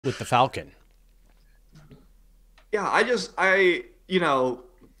with the Falcon. Yeah,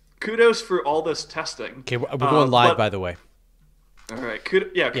 kudos for all this testing. Okay, we're going live, but by the way. all right,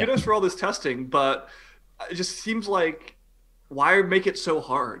 kudos for all this testing, but it just seems like why make it so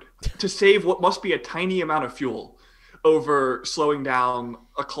hard to save what must be a tiny amount of fuel over slowing down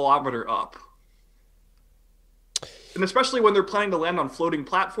a kilometer up? And especially when they're planning to land on floating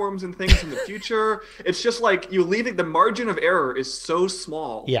platforms and things in the future, it's just like the margin of error is so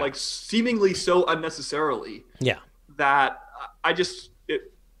small, like seemingly so unnecessarily. Yeah. That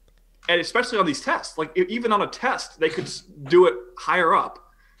and especially on these tests, like even on a test, they could do it higher up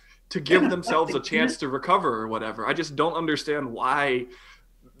to give themselves a chance to recover or whatever. I just don't understand why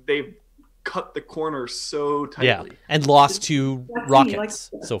they've cut the corner so tightly. Yeah, and lost two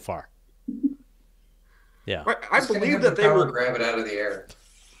rockets so far. Yeah, right. I believe that they will grab it out of the air.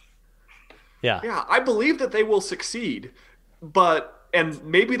 Yeah, I believe that they will succeed, and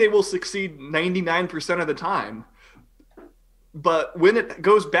maybe they will succeed 99% of the time. But when it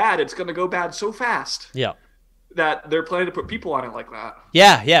goes bad, it's going to go bad so fast. Yeah. That they're planning to put people on it like that.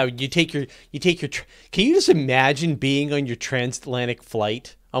 Yeah, yeah. You take your. Can you just imagine being on your transatlantic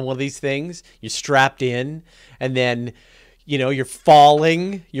flight on one of these things? You're strapped in, and then, you're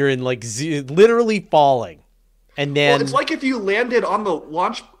falling. You're in literally falling, and then it's like if you landed on the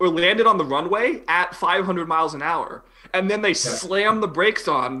launch or landed on the runway at 500 miles an hour, and then they slam the brakes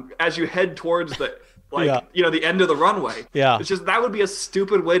on as you head towards the. The end of the runway. Yeah. It's just, that would be a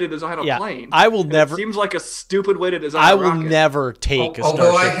stupid way to design a plane. I will never. It seems like a stupid way to design I a will rocket. never take a Starship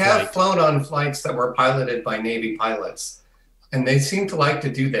Although I have flight. flown on flights that were piloted by Navy pilots, and they seem to like to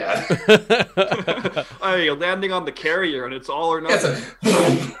do that. You're landing on the carrier, and it's all or nothing.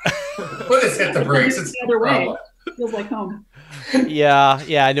 What is hit the brakes? It's the other way. Feels like home.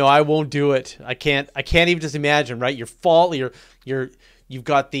 Yeah. No, I won't do it. I can't even just imagine. Right, you've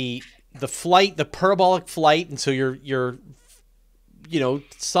got the flight, the parabolic flight, and so you're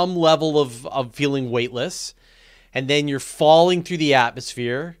some level of feeling weightless, and then you're falling through the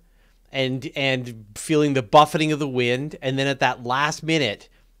atmosphere and feeling the buffeting of the wind, and then at that last minute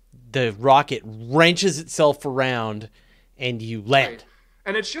the rocket wrenches itself around and you land. Right.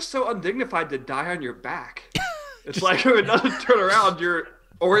 And it's just so undignified to die on your back. It's like if it doesn't turn around, you're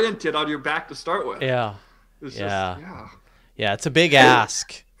oriented on your back to start with. Yeah. Yeah, it's a big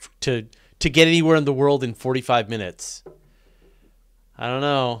ask to get anywhere in the world in 45 minutes. I don't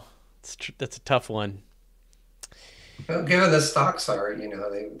know. That's a tough one. Well, given the stocks are,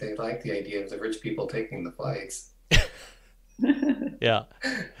 they like the idea of the rich people taking the flights. Yeah.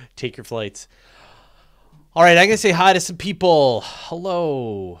 Take your flights. All right, I'm going to say hi to some people.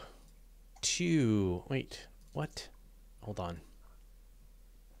 Hello to... Wait, what? Hold on.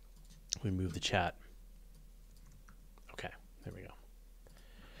 Let me move the chat. Okay, there we go.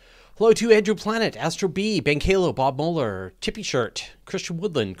 Hello to Andrew Planet, Astro B, Ben Kalo, Bob Moeller, Chippy Shirt, Christian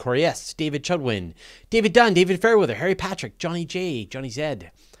Woodland, Corey S, David Chudwin, David Dunn, David Fairweather, Harry Patrick, Johnny J, Johnny Zed,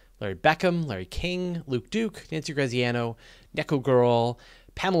 Larry Beckham, Larry King, Luke Duke, Nancy Graziano, Neko Girl,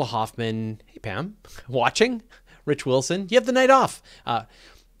 Pamela Hoffman, hey Pam, watching, Rich Wilson, you have the night off,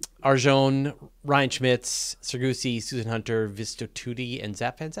 Arjone, Ryan Schmitz, Sergusi, Susan Hunter, Visto Tootie, and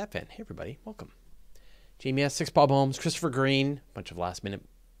Zap Van. Hey everybody, welcome. Jamie S, 6 Bob Holmes, Christopher Green, bunch of last minute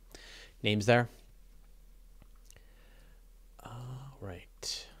names there.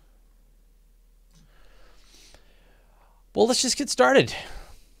 Right. Well, let's just get started.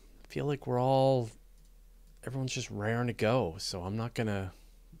 I feel like everyone's just raring to go, so I'm not going to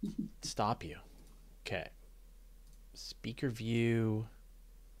stop you. Okay. Speaker view.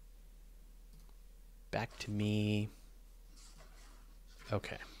 Back to me.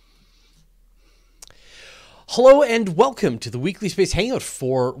 Okay. Hello and welcome to the Weekly Space Hangout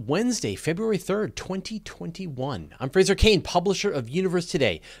for Wednesday, February 3rd, 2021. I'm Fraser Kane, publisher of Universe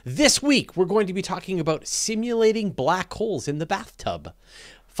Today. This week, we're going to be talking about simulating black holes in the bathtub.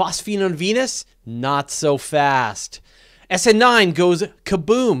 Phosphine on Venus? Not so fast. SN9 goes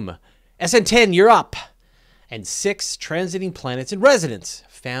kaboom. SN10, you're up. And 6 transiting planets in residence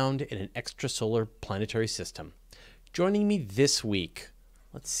found in an extrasolar planetary system. Joining me this week,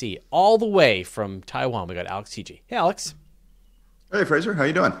 let's see, all the way from Taiwan, we got Alex TG. Hey, Alex. Hey, Fraser. How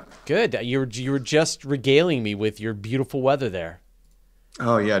you doing? Good. You were just regaling me with your beautiful weather there.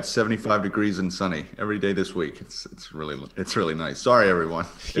 Oh yeah, it's 75 degrees and sunny every day this week. It's really nice. Sorry, everyone.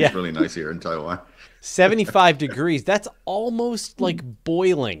 It's really nice here in Taiwan. 75 degrees. That's almost like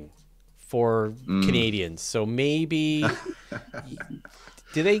boiling for Canadians. So maybe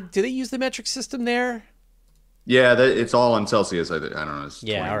do they use the metric system there? Yeah, it's all on Celsius. I don't know. It's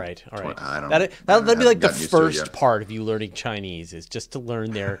Yeah, 20, all right. 20, I don't. That'd be like the gotten used to it first yet. part of you learning Chinese, is just to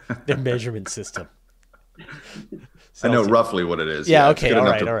learn their measurement system. I know Celsius. roughly what it is. Yeah, it's okay, good all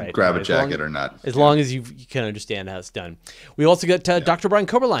enough right, to all right. grab a As long- jacket or not. As long as you can understand how it's done. We also got Dr. Brian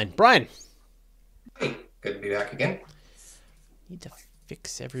Coberline. Brian. Hey, good to be back again. Need to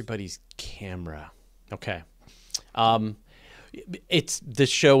fix everybody's camera. Okay. The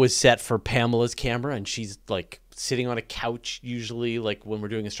show is set for Pamela's camera, and she's like sitting on a couch usually, like when we're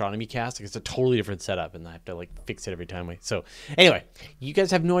doing astronomy cast. Like, it's a totally different setup, and I have to like fix it every time so anyway, you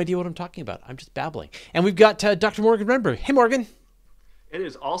guys have no idea what I'm talking about. I'm just babbling. And we've got Dr. Morgan Renberg. Hey, Morgan. It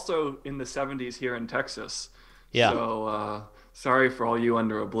is also in the 70s here in Texas. Yeah. So sorry for all you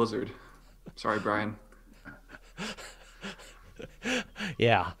under a blizzard. Sorry, Brian.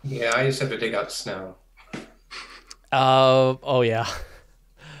 Yeah. Yeah, I just have to dig out snow. Oh yeah.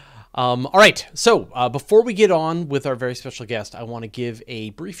 All right. So before we get on with our very special guest, I want to give a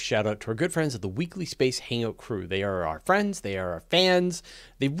brief shout out to our good friends at the Weekly Space Hangout crew. They are our friends. They are our fans.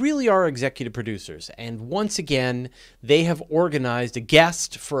 They really are executive producers. And once again, they have organized a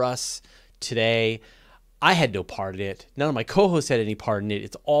guest for us today. I had no part in it. None of my co-hosts had any part in it.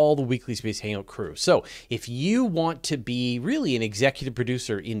 It's all the Weekly Space Hangout crew. So if you want to be really an executive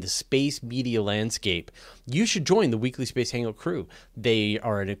producer in the space media landscape, you should join the Weekly Space Hangout crew. They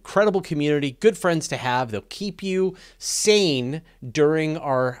are an incredible community, good friends to have. They'll keep you sane during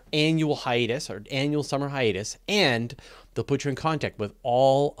our annual hiatus, our annual summer hiatus, and they'll put you in contact with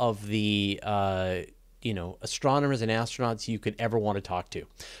all of the astronomers and astronauts you could ever want to talk to.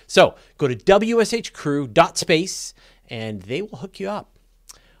 So go to wshcrew.space and they will hook you up.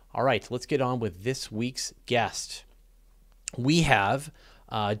 All right, let's get on with this week's guest. We have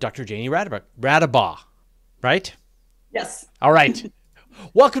Dr. Jani Radebaugh, right? Yes. All right.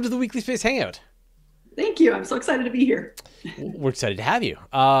 Welcome to the Weekly Space Hangout. Thank you. I'm so excited to be here. We're excited to have you.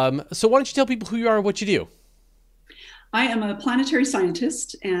 So why don't you tell people who you are and what you do? I am a planetary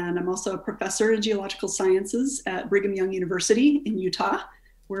scientist, and I'm also a professor in geological sciences at Brigham Young University in Utah,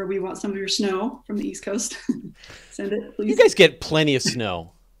 where we want some of your snow from the East Coast. Send it, please. You guys get plenty of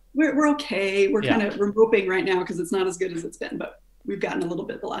snow. We're okay. We're Yeah. we're hoping right now because it's not as good as it's been, but we've gotten a little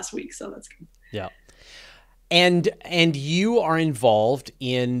bit the last week, so that's good. Yeah. And you are involved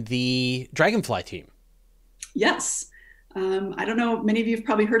in the Dragonfly team. Yes. I don't know, many of you have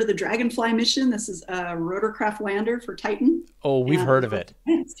probably heard of the Dragonfly mission. This is a rotorcraft lander for Titan. Oh, we've heard of it.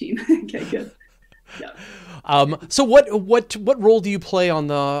 Science team. Okay, good. Yeah. So what role do you play on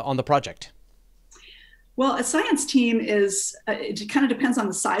the project? Well, a science team is, it kind of depends on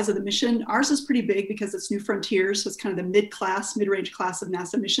the size of the mission. Ours is pretty big because it's New Frontiers. So it's kind of the mid-range class of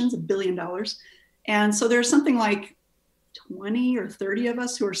NASA missions, $1 billion. And so there's something like 20 or 30 of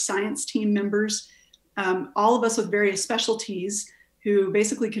us who are science team members, all of us with various specialties who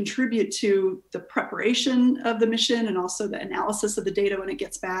basically contribute to the preparation of the mission and also the analysis of the data when it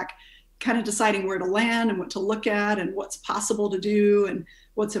gets back, kind of deciding where to land and what to look at and what's possible to do and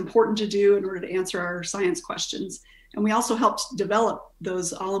what's important to do in order to answer our science questions. And we also helped develop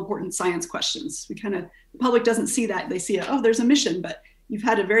those all important science questions. The public doesn't see that. They see, oh, there's a mission, but you've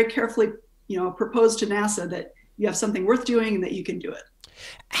had to very carefully, propose to NASA that you have something worth doing and that you can do it.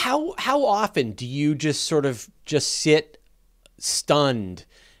 How often do you just sit stunned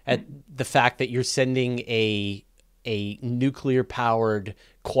at the fact that you're sending a nuclear powered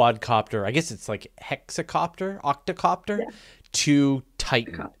quadcopter, I guess it's like octocopter, yeah, to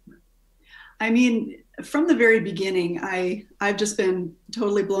Titan? I mean, from the very beginning, I've just been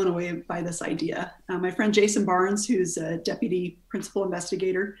totally blown away by this idea. My friend Jason Barnes, who's a deputy principal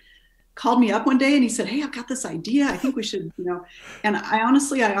investigator, called me up one day and he said, "Hey, I've got this idea. I think we should, and I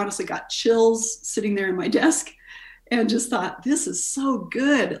honestly got chills sitting there in my desk and just thought, this is so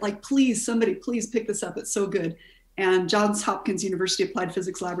good. Like, please, somebody, please pick this up. It's so good. And Johns Hopkins University Applied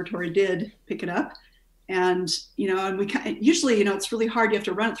Physics Laboratory did pick it up. And, and we usually, it's really hard. You have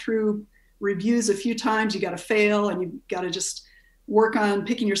to run it through reviews a few times. You got to fail and you got to just work on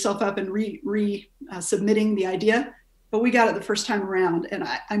picking yourself up and submitting the idea. But we got it the first time around. And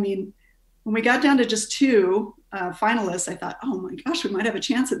I mean, when we got down to just 2 finalists, I thought, oh my gosh, we might have a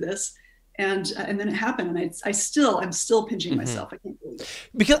chance at this. And then it happened. And I'm still pinching myself. I can't believe it.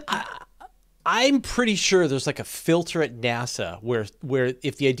 Because I'm pretty sure there's like a filter at NASA where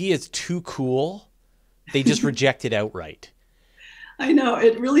if the idea is too cool, they just reject it outright. I know,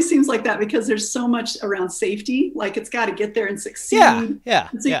 it really seems like that because there's so much around safety. Like, it's got to get there and succeed. Yeah.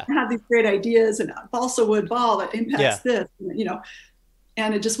 And so you have these great ideas and balsa wood ball that impacts this,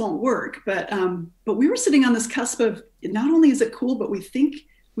 and it just won't work. But we were sitting on this cusp of, not only is it cool, but we think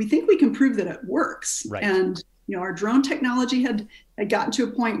we can prove that it works. Right. And our drone technology had gotten to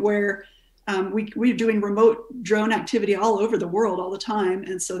a point where we're doing remote drone activity all over the world all the time.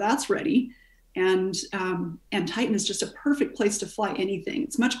 And so that's ready. And Titan is just a perfect place to fly anything.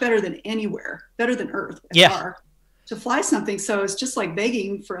 It's much better than anywhere, better than Earth to fly something. So it's just like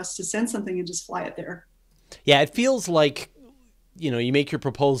begging for us to send something and just fly it there. Yeah, it feels like, you make your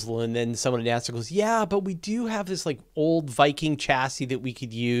proposal and then someone at NASA goes, yeah, but we do have this like old Viking chassis that we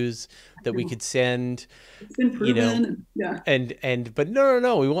could use, that we could send. It's been proven. But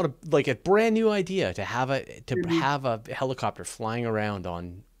no, we want like a brand new idea to have a helicopter flying around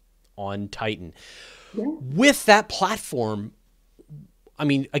on Titan. Yeah. With that platform, I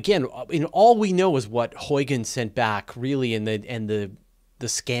mean, again, all we know is what Huygens sent back, really, and the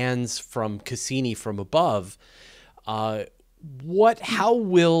scans from Cassini from above. How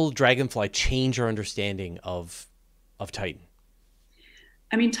will Dragonfly change our understanding of Titan?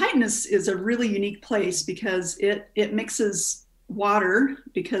 I mean, Titan is a really unique place because it mixes water,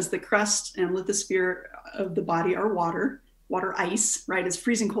 because the crust and lithosphere of the body are water ice, right? It's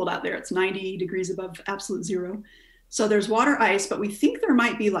freezing cold out there. It's 90 degrees above absolute zero. So there's water ice, but we think there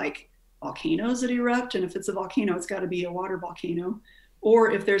might be like volcanoes that erupt. And if it's a volcano, it's got to be a water volcano.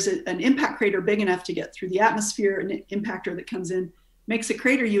 Or if there's an impact crater big enough to get through the atmosphere, an impactor that comes in, makes a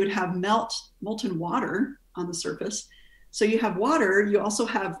crater, you would have molten water on the surface. So you have water, you also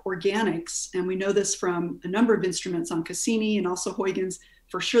have organics. And we know this from a number of instruments on Cassini and also Huygens.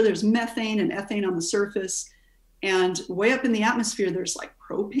 For sure, there's methane and ethane on the surface. And way up in the atmosphere, there's like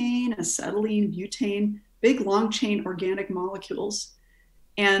propane, acetylene, butane, big long chain organic molecules.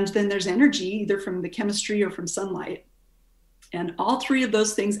 And then there's energy, either from the chemistry or from sunlight. And all three of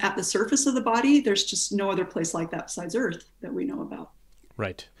those things at the surface of the body, there's just no other place like that besides Earth that we know about.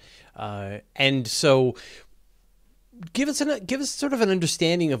 Right. And so give us sort of an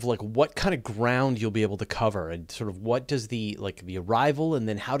understanding of like what kind of ground you'll be able to cover, and sort of what does the arrival, and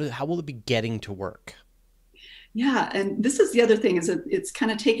then how will it be getting to work? Yeah, and this is the other thing, is that it's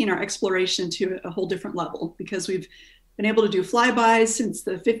kind of taking our exploration to a whole different level, because we've been able to do flybys since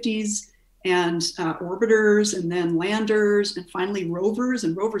the 50s, and orbiters, and then landers, and finally rovers.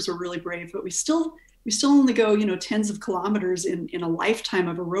 And rovers are really brave, but we still only go tens of kilometers in a lifetime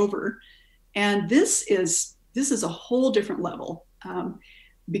of a rover. And this is a whole different level,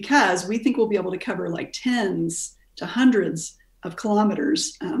 because we think we'll be able to cover like tens to hundreds of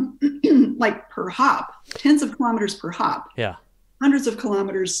kilometers, like per hop, tens of kilometers per hop. Yeah, hundreds of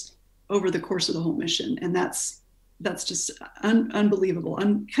kilometers over the course of the whole mission, and that's just unbelievable.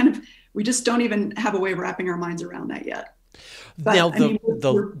 We just don't even have a way of wrapping our minds around that yet. But, now,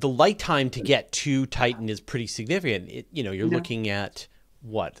 the light time to get to Titan is pretty significant. You're looking at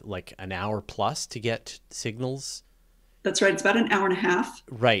what, like an hour plus to get signals? That's right. It's about an hour and a half.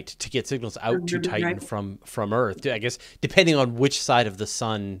 Right, to get signals out to Titan from Earth. I guess depending on which side of the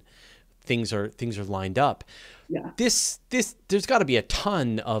sun things are lined up. Yeah. There's got to be a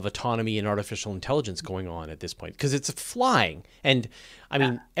ton of autonomy and artificial intelligence going on at this point, because it's flying. And I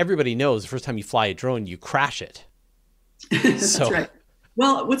mean, everybody knows the first time you fly a drone, you crash it. That's right.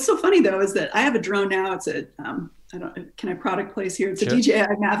 Well, what's so funny though is that I have a drone now. It's can I product place here? It's a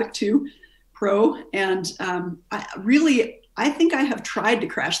DJI Mavic 2 Pro, and I think I have tried to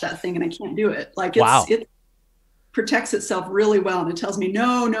crash that thing and I can't do it. Like it protects itself really well, and it tells me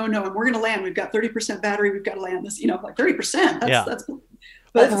no, and we're going to land. We've got 30% battery. We've got to land this. Like 30%. That's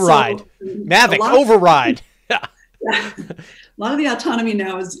override. Mavic override. Yeah. A lot of the autonomy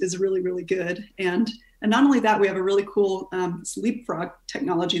now is really, really good, and not only that, we have a really cool leapfrog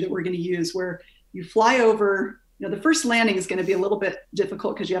technology that we're going to use, where you fly over. The first landing is going to be a little bit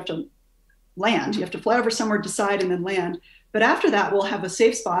difficult because you have to land. You have to fly over somewhere, decide, and then land. But after that, we'll have a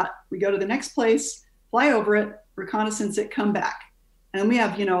safe spot. We go to the next place, fly over it, reconnaissance it, come back. And we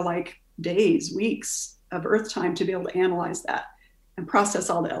have, like days, weeks of Earth time to be able to analyze that and process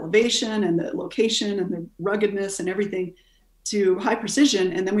all the elevation and the location and the ruggedness and everything to high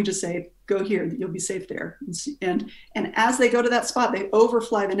precision. And then we just say, go here, you'll be safe there. And as they go to that spot, they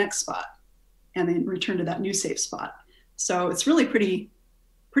overfly the next spot and then return to that new safe spot. So it's really pretty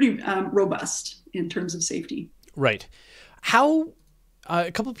robust in terms of safety. Right. How,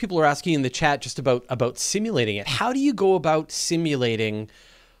 a couple of people are asking in the chat just about simulating it. How do you go about simulating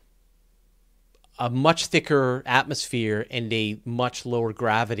a much thicker atmosphere and a much lower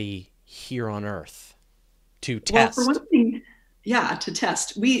gravity here on Earth to test? Well, for one thing, to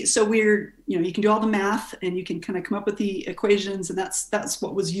test. We're you can do all the math and you can kind of come up with the equations, and that's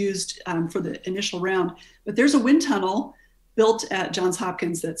what was used for the initial round. But there's a wind tunnel built at Johns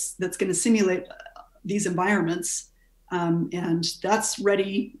Hopkins that's going to simulate these environments, and that's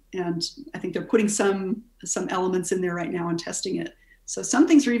ready. And I think they're putting some some elements in there right now and testing it. So some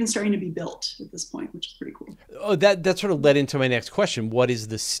things are even starting to be built at this point, which is pretty cool. Oh, that sort of led into my next question. What is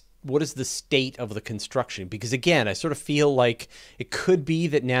the state of the construction? Because again, I sort of feel like it could be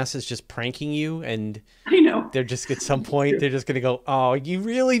that NASA's just pranking you, and I know they're just at some point they're just going to go, "Oh, you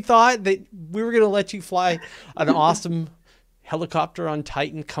really thought that we were going to let you fly an awesome helicopter on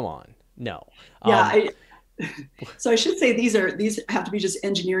Titan? Come on, no." Yeah. So I should say these have to be just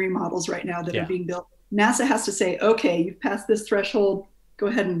engineering models right now that are being built. NASA has to say, okay, you've passed this threshold. Go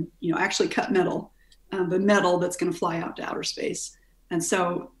ahead and actually cut metal, the metal that's going to fly out to outer space. And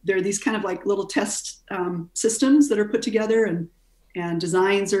so there are these kind of like little test systems that are put together, and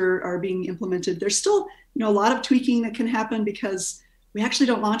designs are being implemented. There's still a lot of tweaking that can happen because we actually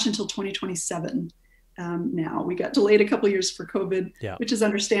don't launch until 2027. Now we got delayed a couple of years for COVID, which is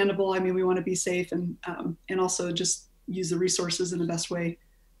understandable. I mean, we want to be safe and also just use the resources in the best way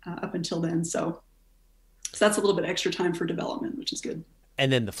up until then. So that's a little bit extra time for development, which is good. And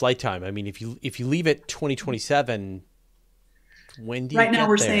then the flight time. I mean, if you leave it 2027, when do you right now get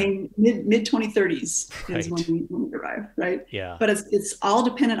we're there? saying mid 2030s Right. is when we arrive, right? Yeah. But it's all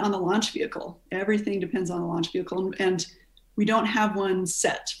dependent on the launch vehicle. Everything depends on the launch vehicle, and we don't have one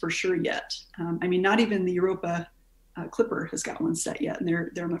set for sure yet. I mean, not even the Europa Clipper has got one set yet, and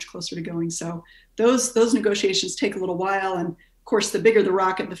they're much closer to going. So those negotiations take a little while, and of course, the bigger the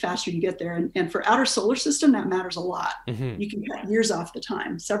rocket, the faster you get there. And for outer solar system, that matters a lot. Mm-hmm. You can cut years off the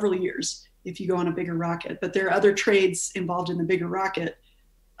time, several years, if you go on a bigger rocket. But there are other trades involved in the bigger rocket,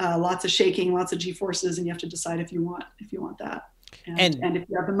 lots of shaking, lots of G-forces, and you have to decide if you want that. And if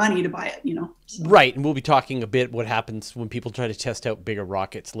you have the money to buy it, So. Right. And we'll be talking a bit what happens when people try to test out bigger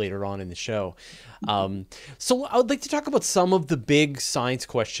rockets later on in the show. So I would like to talk about some of the big science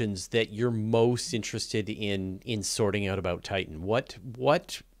questions that you're most interested in sorting out about Titan. What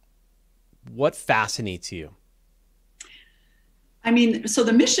fascinates you? I mean, so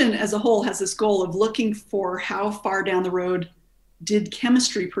the mission as a whole has this goal of looking for how far down the road did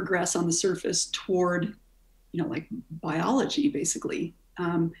chemistry progress on the surface toward like biology, basically.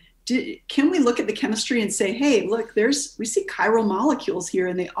 Can we look at the chemistry and say, hey, look, we see chiral molecules here,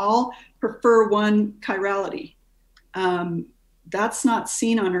 and they all prefer one chirality. That's not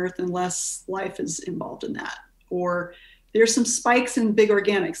seen on Earth unless life is involved in that. Or there's some spikes in big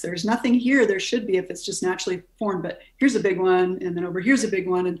organics. There's nothing here. There should be if it's just naturally formed, but here's a big one, and then over here's a big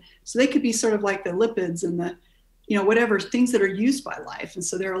one. And so they could be sort of like the lipids and the, whatever things that are used by life. And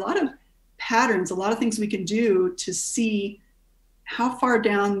so there are a lot of patterns, a lot of things we can do to see how far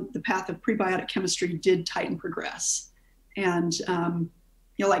down the path of prebiotic chemistry did Titan progress. And,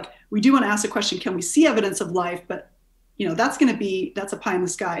 like we do want to ask the question, can we see evidence of life? But, that's a pie in the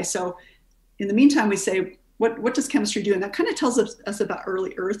sky. So in the meantime, we say, what does chemistry do? And that kind of tells us about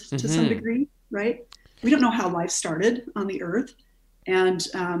early Earth to some degree, right? We don't know how life started on the Earth. And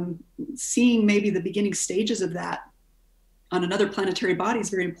seeing maybe the beginning stages of that on another planetary body is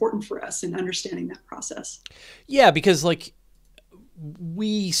very important for us in understanding that process. Yeah, because like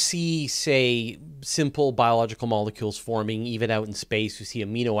we see, say, simple biological molecules forming even out in space. We see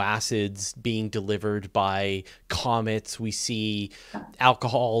amino acids being delivered by comets. We see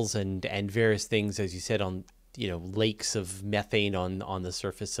alcohols and various things, as you said, on lakes of methane on the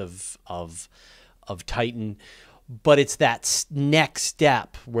surface of Titan. But it's that next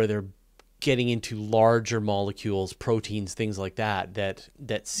step where they're getting into larger molecules, proteins, things like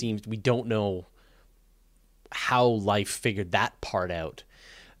that seems, we don't know how life figured that part out.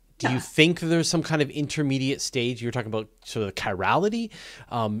 Do you think there's some kind of intermediate stage? You're talking about sort of chirality.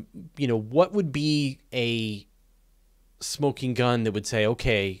 What would be a smoking gun that would say,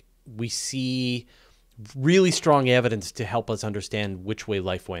 okay, we see really strong evidence to help us understand which way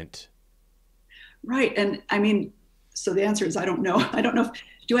life went? Right. And I mean, so the answer is, I don't know. I don't know.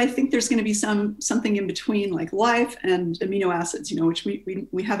 Do I think there's going to be something in between, like life and amino acids, which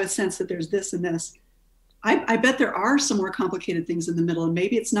we have a sense that there's this and this. I bet there are some more complicated things in the middle, and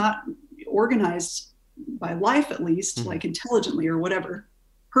maybe it's not organized by life, at least, like intelligently or whatever,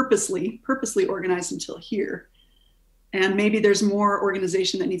 purposely organized until here. And maybe there's more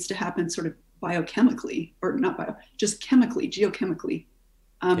organization that needs to happen sort of biochemically, or not just chemically, geochemically.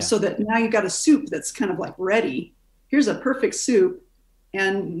 So that now you've got a soup that's kind of like ready. Here's a perfect soup.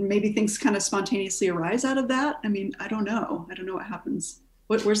 And maybe things kind of spontaneously arise out of that. I mean, I don't know. I don't know what happens.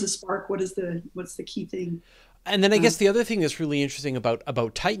 Where's the spark? What's the key thing? And then I guess the other thing that's really interesting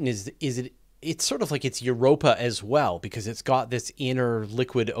about Titan is it's sort of like it's Europa as well, because it's got this inner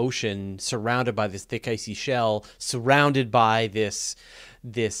liquid ocean surrounded by this thick icy shell, surrounded by this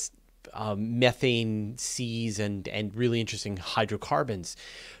methane seas and really interesting hydrocarbons.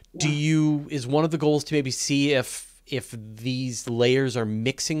 Is one of the goals to maybe see if these layers are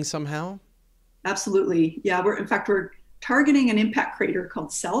mixing somehow? Absolutely. Yeah, we're targeting an impact crater called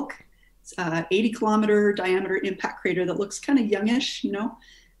Selk. It's 80-kilometer diameter impact crater that looks kind of youngish, you know,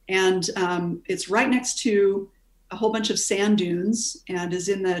 and it's right next to a whole bunch of sand dunes and is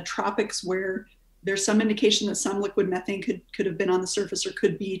in the tropics, where there's some indication that some liquid methane could have been on the surface or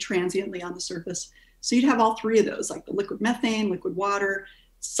could be transiently on the surface. So you'd have all three of those, like the liquid methane, liquid water,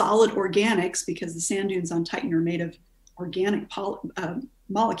 solid organics, because the sand dunes on Titan are made of organic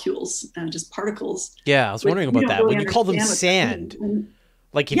molecules, just particles. Yeah, I was wondering about that. When you call them sand,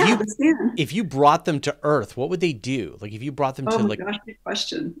 like if you brought them to Earth, what would they do? Like if you brought them to gosh, good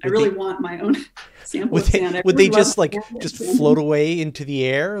question. I really want my own sample of sand. Would they just float away into the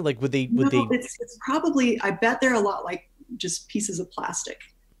air? Like would they? It's probably. I bet they're a lot like just pieces of plastic.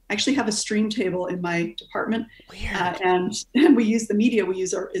 I actually have a stream table in my department, and we use the media we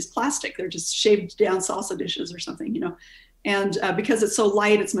use is plastic. They're just shaved down salsa dishes or something, you know. And because it's so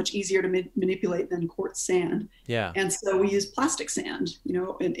light, it's much easier to manipulate than quartz sand. Yeah. And so we use plastic sand, you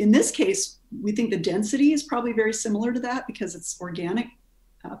know. In this case, we think the density is probably very similar to that because it's organic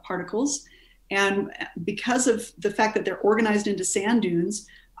particles. And because of the fact that they're organized into sand dunes,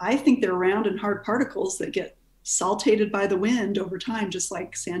 I think they're round and hard particles that get saltated by the wind over time, just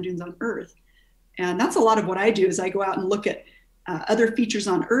like sand dunes on Earth. And that's a lot of what I do is I go out and look at other features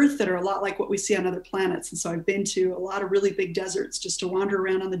on Earth that are a lot like what we see on other planets. And so I've been to a lot of really big deserts just to wander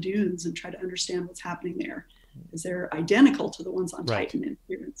around on the dunes and try to understand what's happening there, because they're identical to the ones on Titan in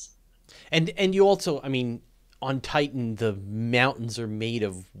appearance. And you also, I mean, on Titan, the mountains are made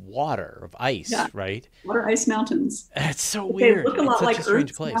of water, of ice, right? Water ice mountains. That's so weird. They look a lot like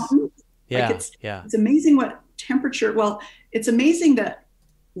Earth's mountains. Yeah, like it's amazing what temperature, it's amazing that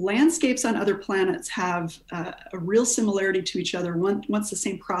landscapes on other planets have a real similarity to each other once the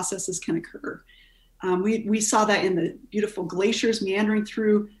same processes can occur. We saw that in the beautiful glaciers meandering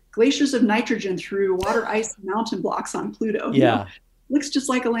through, glaciers of nitrogen through water ice mountain blocks on Pluto. Yeah. You know, looks just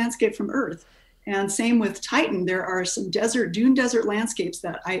like a landscape from Earth. And same with Titan, there are some dune desert landscapes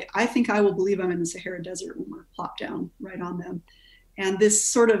that I think I will believe I'm in the Sahara Desert when we're plopped down right on them. And this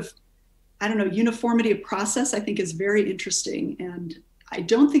sort of, I don't know, uniformity of process I think is very interesting. And I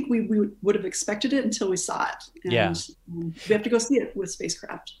don't think we would have expected it until we saw it. And we have to go see it with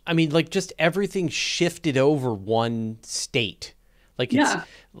spacecraft. I mean, like just everything shifted over one state. Like it's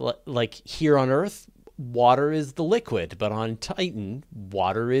like here on Earth, water is the liquid, but on Titan,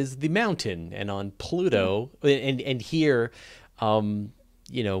 water is the mountain, and on Pluto, and here,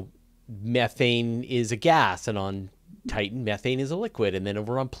 you know, methane is a gas, and on Titan, methane is a liquid, and then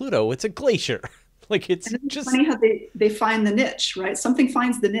over on Pluto, it's a glacier. Like it's just funny how they find the niche, right? Something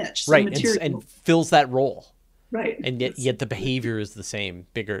finds the niche, right, and fills that role, right? And yet the behavior is the same: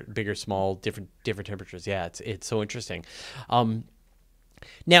 bigger, small, different temperatures. Yeah, it's so interesting.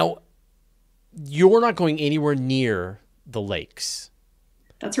 Now, you're not going anywhere near the lakes.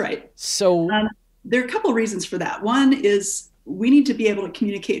 That's right. So there are a couple of reasons for that. One is we need to be able to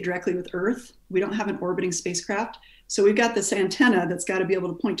communicate directly with Earth. We don't have an orbiting spacecraft. So we've got this antenna that's got to be able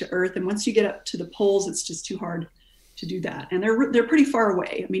to point to Earth. And once you get up to the poles, it's just too hard to do that. And they're pretty far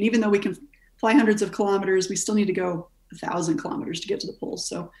away. I mean, even though we can fly hundreds of kilometers, we still need to go 1,000 kilometers to get to the poles.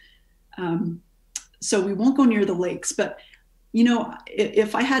 So, so we won't go near the lakes. But, you know,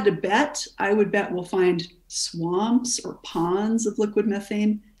 if I had to bet, I would bet we'll find swamps or ponds of liquid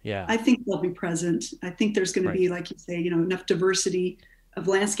methane. Yeah, I think they'll be present. I think there's going to be, like you say, you know, enough diversity of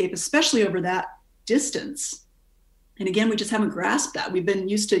landscape, especially over that distance. And again, we just haven't grasped that. We've been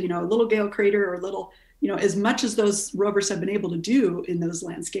used to, you know, a little Gale crater or a little, you know, as much as those rovers have been able to do in those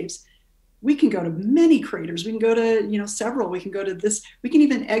landscapes, we can go to many craters. We can go to, you know, several. We can go to this. We can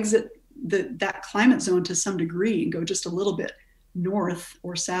even exit that climate zone to some degree and go just a little bit north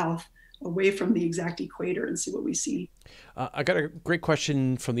or south away from the exact equator and see what we see. I got a great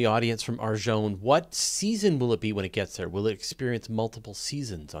question from the audience from Arjone. What season will it be when it gets there? Will it experience multiple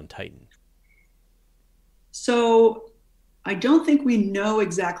seasons on Titan? So I don't think we know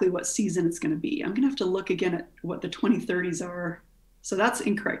exactly what season it's going to be. I'm going to have to look again at what the 2030s are. So that's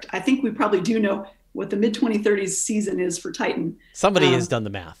incorrect. I think we probably do know what the mid-2030s season is for Titan. Somebody has done the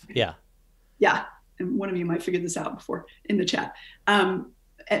math. Yeah. Yeah. And one of you might figure this out before in the chat.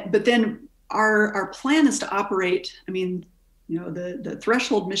 But then our plan is to operate, I mean, you know, the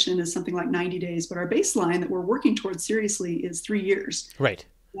threshold mission is something like 90 days, but our baseline that we're working towards seriously is 3 years. Right.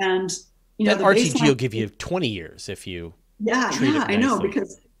 And you know, that RTG will give you 20 years if you treat it I know,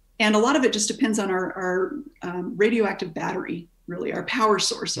 and a lot of it just depends on our radioactive battery, really, our power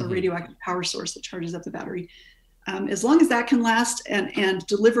source, our radioactive power source that charges up the battery. As long as that can last and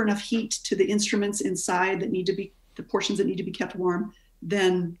deliver enough heat to the instruments inside that need to be, the portions that need to be kept warm,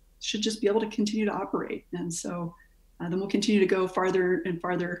 then should just be able to continue to operate. And so then we'll continue to go farther and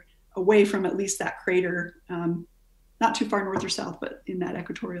farther away from at least that crater, not too far north or south, but in that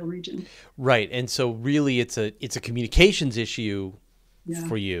equatorial region. Right. And so really it's a communications issue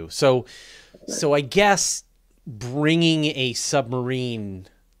for you. So I guess bringing a submarine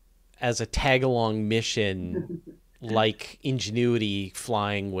as a tag-along mission like Ingenuity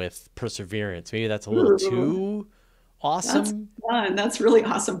flying with Perseverance, maybe that's a little too awesome. That's fun. That's really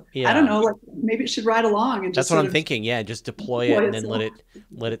awesome. Yeah. I don't know, like maybe it should ride along and just that's what I'm thinking. Yeah, just deploy it and then itself.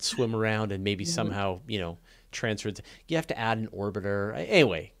 let it swim around and maybe somehow, transfer it. You have to add an orbiter.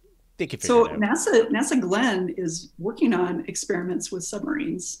 Anyway, they can figure it out. So NASA Glenn is working on experiments with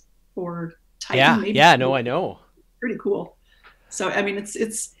submarines for Titan. Yeah, no, I know. Pretty cool. So I mean,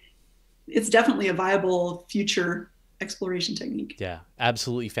 it's definitely a viable future exploration technique. Yeah,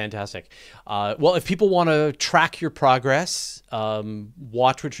 absolutely fantastic. Well, if people want to track your progress,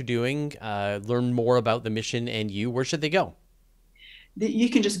 watch what you're doing, learn more about the mission and you, where should they go? You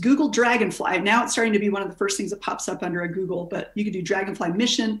can just Google Dragonfly. Now it's starting to be one of the first things that pops up under a Google, but you can do Dragonfly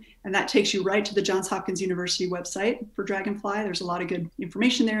mission, and that takes you right to the Johns Hopkins University website for Dragonfly. There's a lot of good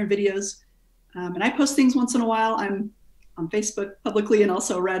information there and videos. And I post things once in a while. I'm on Facebook publicly, and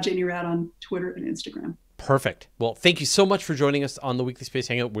also Jani Rad on Twitter and Instagram. Perfect. Well, thank you so much for joining us on the Weekly Space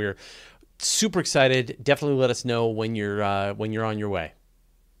Hangout. We're super excited. Definitely let us know when you're on your way.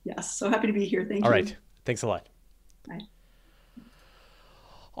 Yes, so happy to be here. Thank you. All right. Thanks a lot. Bye.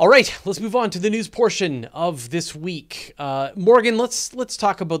 All right, let's move on to the news portion of this week. Morgan, let's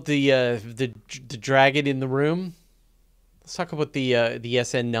talk about the dragon in the room. Let's talk about the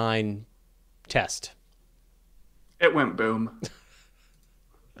SN9 test. It went boom.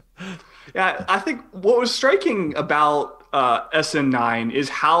 Yeah, I think what was striking about SN9 is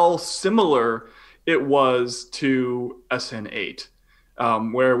how similar it was to SN8,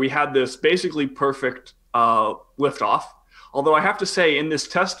 where we had this basically perfect liftoff. Although I have to say, in this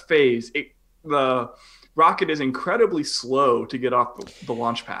test phase, the rocket is incredibly slow to get off the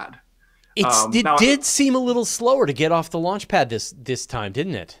launch pad. It did seem a little slower to get off the launch pad this time,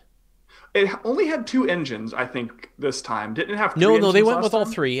 didn't it? It only had 2 engines, I think, this time. Didn't it have 3 No, engines they went last with all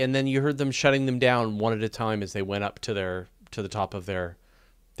time? 3, and then you heard them shutting them down one at a time as they went up to the top of their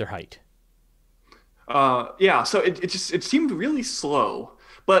height. Yeah, so it seemed really slow,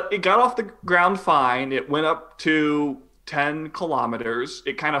 but it got off the ground fine. It went up to 10 kilometers.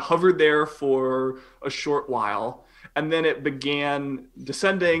 It kind of hovered there for a short while, and then it began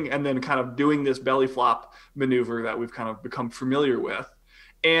descending and then kind of doing this belly flop maneuver that we've kind of become familiar with.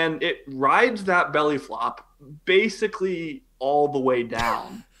 And it rides that belly flop basically all the way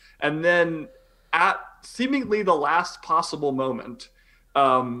down. And then at seemingly the last possible moment,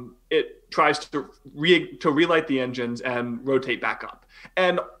 it tries to relight the engines and rotate back up.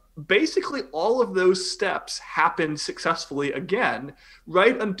 And basically all of those steps happened successfully again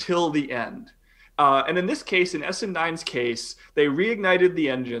right until the end. And in this case, in SN9's case, they reignited the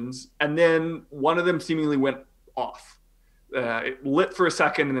engines, and then one of them seemingly went off. It lit for a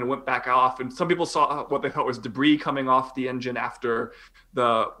second and then went back off. And some people saw what they thought was debris coming off the engine after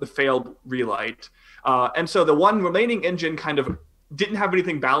the failed relight. And so the one remaining engine kind of didn't have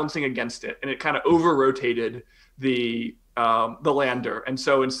anything balancing against it, and it kind of over-rotated the lander. And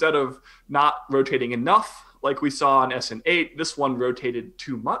so instead of not rotating enough, like we saw in SN8, this one rotated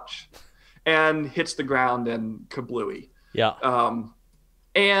too much and hits the ground and kablooey. Yeah.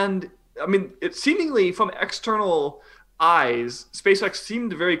 And I mean, it seemingly from external eyes, SpaceX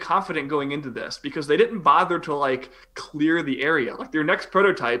seemed very confident going into this because they didn't bother to like clear the area. Like their next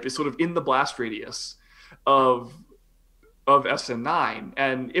prototype is sort of in the blast radius of SN9.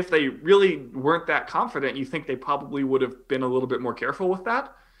 And if they really weren't that confident, you think they probably would have been a little bit more careful with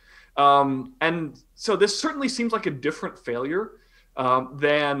that. And so this certainly seems like a different failure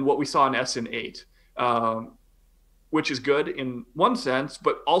than what we saw in SN8, which is good in one sense,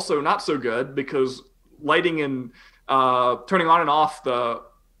 but also not so good because lighting and turning on and off the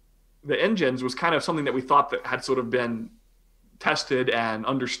engines was kind of something that we thought that had sort of been tested and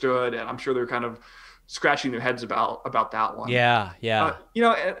understood. And I'm sure they're kind of scratching their heads about that one. Yeah.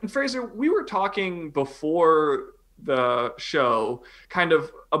 And Fraser, we were talking before the show kind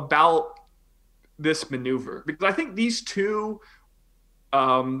of about this maneuver because I think these two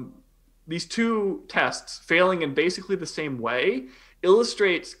tests failing in basically the same way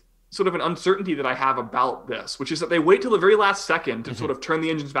illustrates sort of an uncertainty that I have about this, which is that they wait till the very last second to sort of turn the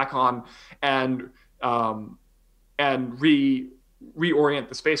engines back on and reorient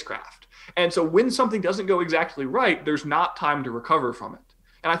the spacecraft. And so when something doesn't go exactly right, there's not time to recover from it.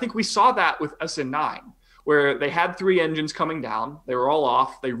 And I think we saw that with SN9, where they had 3 engines coming down. They were all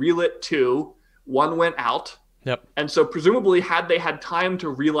off. They relit 2. 1 went out. Yep. And so presumably had they had time to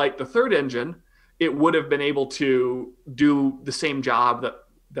relight the 3rd engine, it would have been able to do the same job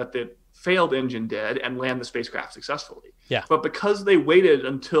that the failed engine did and land the spacecraft successfully. Yeah. But because they waited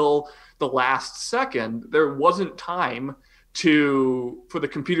until the last second, there wasn't time for the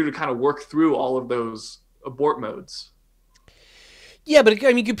computer to kind of work through all of those abort modes. Yeah, but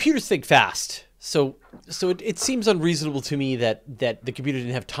I mean, computers think fast. So it seems unreasonable to me that the computer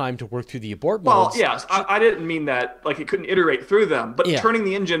didn't have time to work through the abort modes. Well, yes, I didn't mean that like it couldn't iterate through them, but turning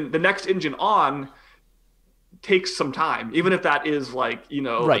the next engine on takes some time, even if that is like, a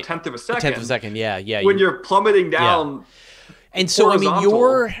 1/10 of a second. A 1/10 of a second, yeah. When you're plummeting down. Yeah. And so, I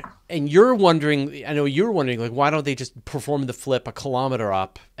mean, you're wondering, I know you're wondering, like, why don't they just perform the flip a kilometer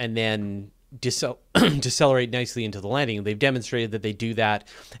up and then decelerate nicely into the landing? They've demonstrated that they do that.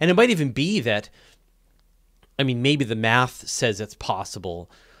 And it might even be that, I mean, maybe the math says it's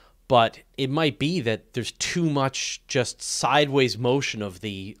possible, but it might be that there's too much just sideways motion of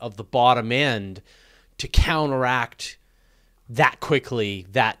the bottom end to counteract that quickly,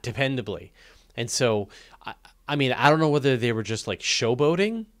 that dependably. And so, I mean, I don't know whether they were just like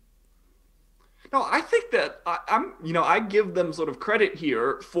showboating. No, I think that I give them sort of credit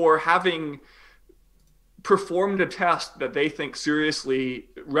here for having performed a test that they think seriously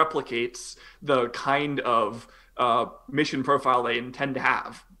replicates the kind of mission profile they intend to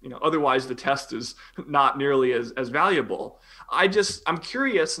have. Otherwise the test is not nearly as valuable. I'm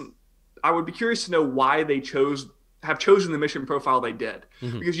curious. I would be curious to know why they have chosen the mission profile they did,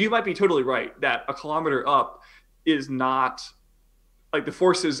 because you might be totally right that a kilometer up is not like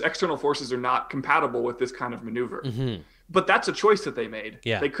external forces are not compatible with this kind of maneuver. But that's a choice that they made.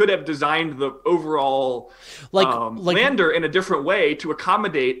 Yeah. They could have designed the overall lander in a different way to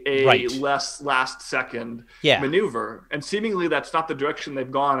accommodate a less last second maneuver. And seemingly that's not the direction they've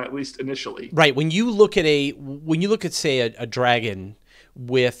gone, at least initially. Right. When you look at say a Dragon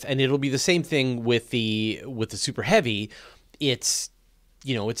and it'll be the same thing with the Super Heavy, it's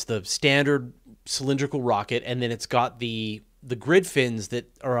the standard cylindrical rocket, and then it's got the grid fins that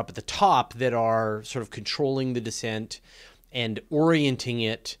are up at the top that are sort of controlling the descent and orienting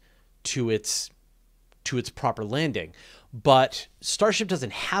it to its proper landing. But Starship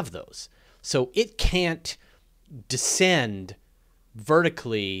doesn't have those. So it can't descend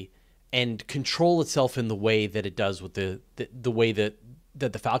vertically and control itself in the way that it does with the way that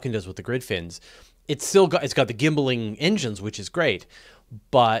the Falcon does with the grid fins. It's got the gimbaling engines, which is great.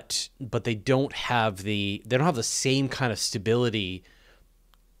 But they don't have the same kind of stability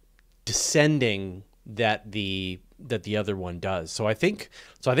descending that the other one does. So I think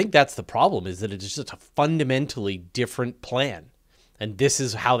that's the problem, is that it's just a fundamentally different plan. And this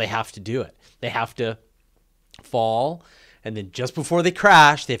is how they have to do it. They have to fall, and then just before they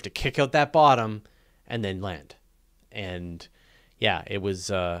crash, they have to kick out that bottom and then land. And yeah, it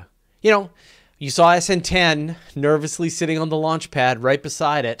was you saw SN10 nervously sitting on the launch pad right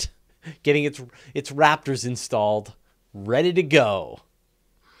beside it, getting its Raptors installed, ready to go.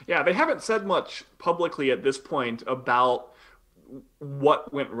 Yeah, they haven't said much publicly at this point about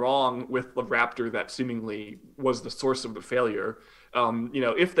what went wrong with the Raptor that seemingly was the source of the failure.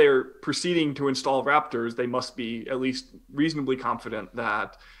 If they're proceeding to install Raptors, they must be at least reasonably confident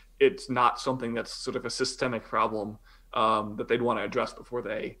that it's not something that's sort of a systemic problem that they'd want to address before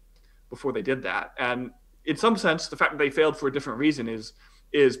they did that. And in some sense, the fact that they failed for a different reason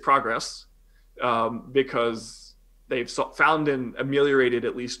is progress, because they've found and ameliorated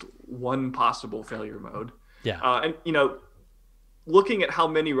at least one possible failure mode. Yeah. And looking at how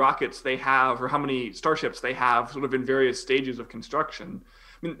many rockets they have, or how many starships they have sort of in various stages of construction,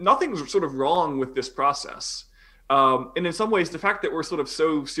 I mean, nothing's sort of wrong with this process. And in some ways, the fact that we're sort of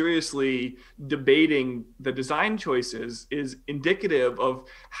so seriously debating the design choices is indicative of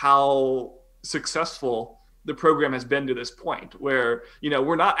how successful the program has been to this point, where,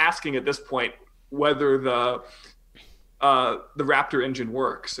 we're not asking at this point whether the Raptor engine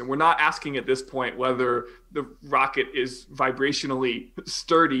works. And we're not asking at this point whether the rocket is vibrationally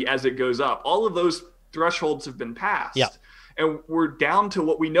sturdy as it goes up. All of those thresholds have been passed. Yeah. And we're down to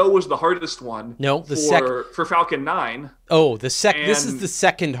what we know was the hardest one. No, for Falcon 9. Oh, this is the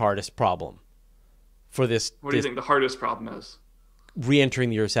second hardest problem for this. What do you think the hardest problem is? Re-entering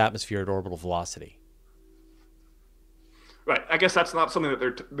the Earth's atmosphere at orbital velocity. Right. I guess that's not something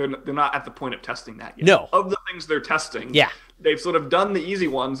that they're not at the point of testing that yet. No. Of the things they're testing, yeah, they've sort of done the easy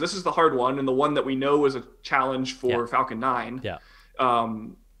ones. This is the hard one, and the one that we know is a challenge for Falcon 9. Yeah.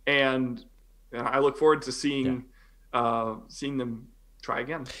 And I look forward to seeing them try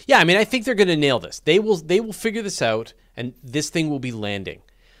again. Yeah, I mean, I think they're going to nail this. They will figure this out, and this thing will be landing.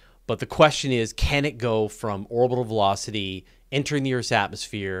 But the question is, can it go from orbital velocity, entering the Earth's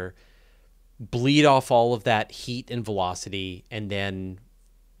atmosphere, bleed off all of that heat and velocity, and then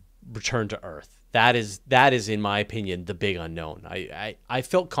return to Earth? That is, in my opinion, the big unknown. I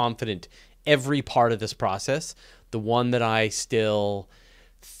felt confident every part of this process. The one that I still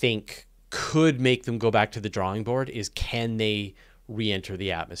think could make them go back to the drawing board is, can they re-enter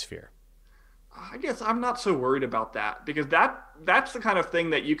the atmosphere? I guess I'm not so worried about that, because that's the kind of thing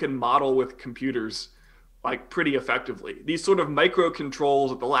that you can model with computers like pretty effectively. These sort of micro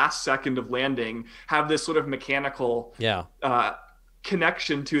controls at the last second of landing have this sort of mechanical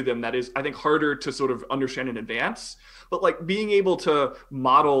connection to them that is, I think, harder to sort of understand in advance. But like being able to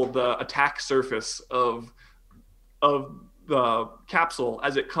model the attack surface of the capsule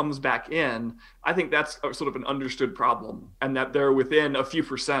as it comes back in, I think that's a sort of an understood problem, and that they're within a few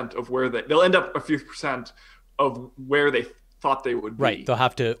percent of where they'll end up a few percent of where they thought they would be. Right. They'll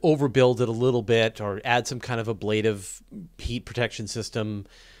have to overbuild it a little bit or add some kind of ablative heat protection system,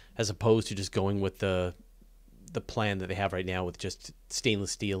 as opposed to just going with the plan that they have right now with just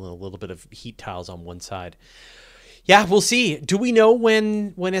stainless steel and a little bit of heat tiles on one side. Yeah, we'll see. Do we know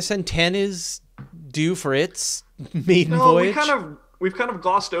when SN10 is due for its maiden voyage? We've kind of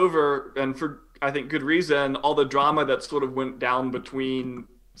glossed over, and for I think good reason, all the drama that sort of went down between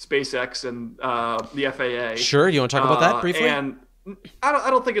SpaceX and the FAA. Sure, you want to talk about that briefly? And I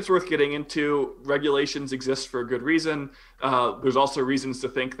don't think it's worth getting into. Regulations exist for a good reason. There's also reasons to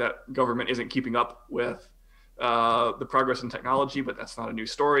think that government isn't keeping up with the progress in technology, but that's not a new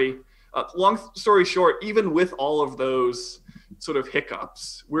story. Long story short, even with all of those sort of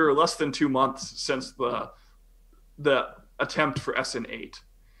hiccups, we're less than 2 months since the attempt for SN8.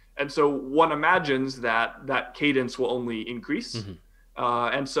 And so one imagines that cadence will only increase. Mm-hmm.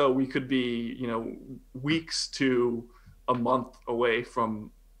 And so we could be, weeks to a month away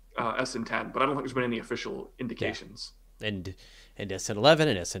from SN10, but I don't think there's been any official indications. Yeah. And SN11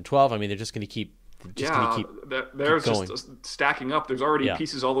 and SN12, I mean, they're just going to keep there's just stacking up. There's already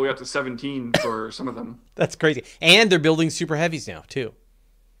pieces all the way up to 17 for some of them. That's crazy. And they're building super heavies now too.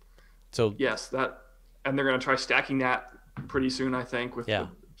 So yes, and they're going to try stacking that pretty soon, I think, with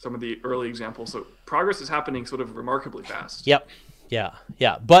some of the early examples. So progress is happening sort of remarkably fast. Yep. Yeah.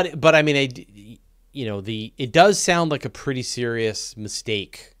 But I mean, it does sound like a pretty serious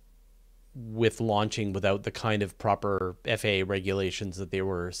mistake with launching without the kind of proper FAA regulations that they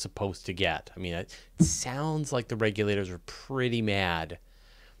were supposed to get. I mean, it sounds like the regulators were pretty mad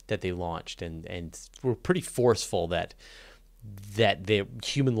that they launched and were pretty forceful that the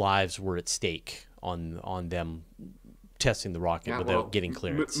human lives were at stake on them testing the rocket without getting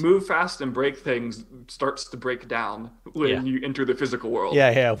clearance. Move fast and break things starts to break down when you enter the physical world.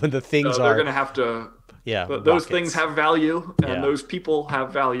 Yeah. When the things they're going to have to. Yeah. Those things have value, and those people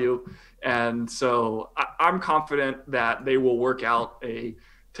have value. And so I'm confident that they will work out a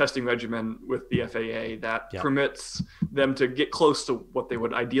testing regimen with the FAA that permits them to get close to what they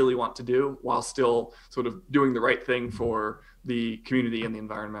would ideally want to do while still sort of doing the right thing for the community and the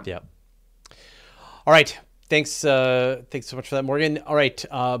environment. Yeah. All right. Thanks so much for that, Morgan. All right.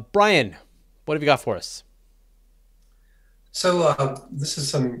 Brian, what have you got for us? So this is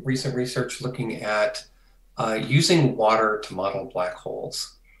some recent research looking at using water to model black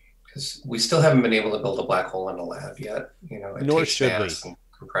holes. Because we still haven't been able to build a black hole in a lab yet. It Nor takes should mass and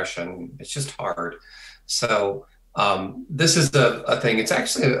compression. It's just hard. So this is a thing. It's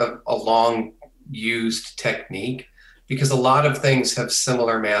actually a long used technique because a lot of things have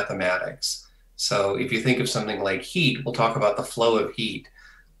similar mathematics. So if you think of something like heat, we'll talk about the flow of heat.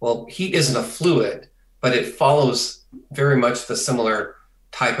 Well, heat isn't a fluid, but it follows very much the similar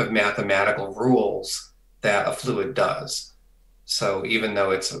type of mathematical rules that a fluid does. So even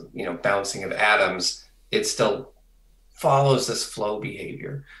though it's bouncing of atoms, it still follows this flow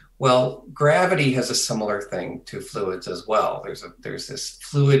behavior. Well, gravity has a similar thing to fluids as well. There's this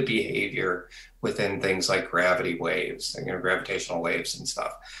fluid behavior within things like gravity waves, gravitational waves and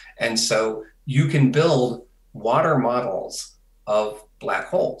stuff. And so you can build water models of black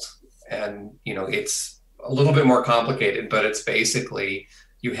holes. And it's a little bit more complicated, but it's basically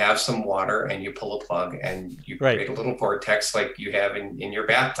you have some water and you pull a plug and you create a little vortex like you have in your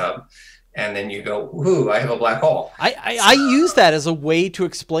bathtub. and then you go, ooh, I have a black hole. I use that as a way to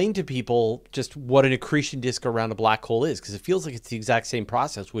explain to people just what an accretion disk around a black hole is, because it feels like it's the exact same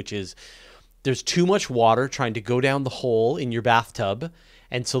process, which is there's too much water trying to go down the hole in your bathtub,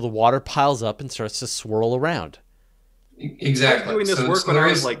 and so the water piles up and starts to swirl around. Exactly. I was doing this work when I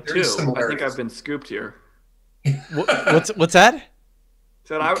was like 2. I think I've been scooped here. What's that?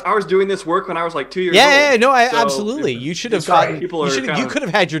 So I was doing this work when I was like 2 years old. Yeah, no, absolutely. You should have gotten. You could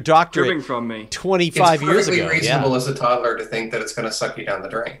have had your doctorate from me 25 years ago. It's perfectly reasonable as a toddler to think that it's going to suck you down the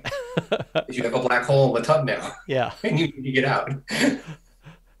drain. You have a black hole in the tub now. Yeah, and you need to get out.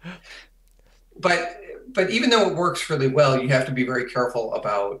 But even though it works really well, you have to be very careful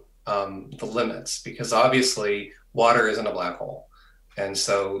about the limits, because obviously water isn't a black hole. And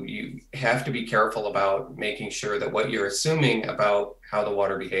so you have to be careful about making sure that what you're assuming about how the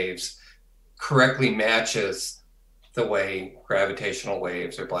water behaves correctly matches the way gravitational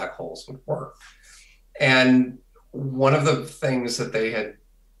waves or black holes would work. And one of the things that they had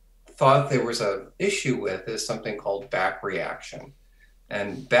thought there was an issue with is something called back reaction.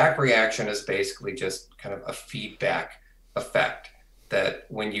 And back reaction is basically just kind of a feedback effect, that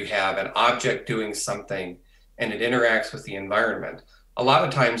when you have an object doing something and it interacts with the environment, a lot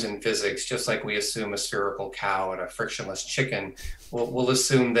of times in physics, just like we assume a spherical cow and a frictionless chicken, we'll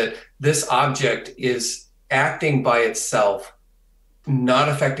assume that this object is acting by itself, not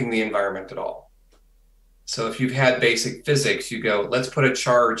affecting the environment at all. So if you've had basic physics, you go, let's put a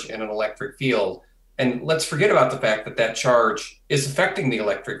charge in an electric field, and let's forget about the fact that that charge is affecting the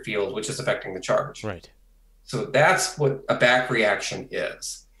electric field, which is affecting the charge. Right. So that's what a back reaction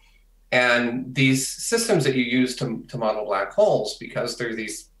is. And these systems that you use to model black holes, because they're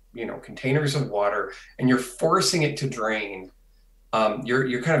these, containers of water, and you're forcing it to drain,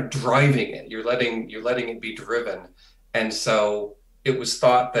 you're kind of driving it. You're letting it be driven. And so it was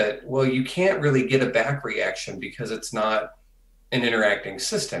thought that, well, you can't really get a back reaction because it's not an interacting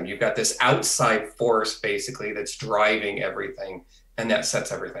system. You've got this outside force basically that's driving everything, and that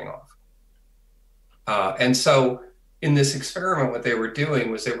sets everything off. And so in this experiment, what they were doing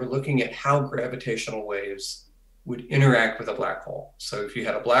was they were looking at how gravitational waves would interact with a black hole. So if you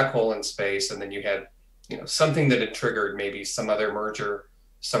had a black hole in space, and then you had, something that had triggered maybe some other merger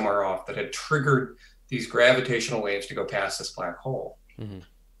somewhere off that had triggered these gravitational waves to go past this black hole. Mm-hmm.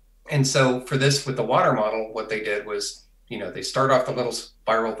 And so for this, with the water model, what they did was, they start off the little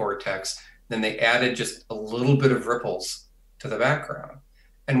spiral vortex, then they added just a little bit of ripples to the background.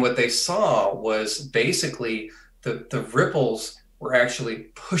 And what they saw was basically the ripples were actually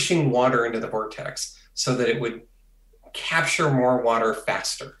pushing water into the vortex so that it would capture more water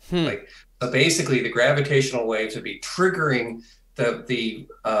faster. So basically the gravitational waves would be triggering the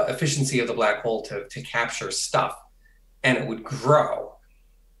efficiency of the black hole to capture stuff, and it would grow.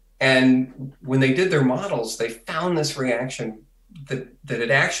 And when they did their models, they found this reaction that it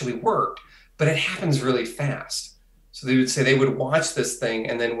actually worked, but it happens really fast. So they would say they would watch this thing,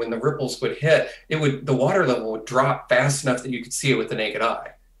 and then when the ripples would hit, the water level would drop fast enough that you could see it with the naked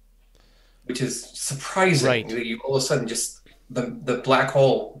eye, which is surprising. Right. You all of a sudden just the black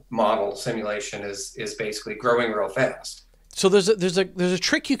hole model simulation is basically growing real fast. So there's a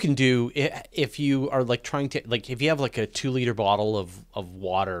trick you can do if you are trying to, if you have a 2-liter bottle of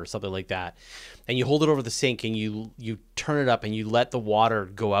water or something like that, and you hold it over the sink and you turn it up and you let the water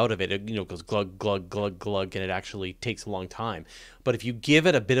go out of it. It goes glug glug glug glug, and it actually takes a long time. But if you give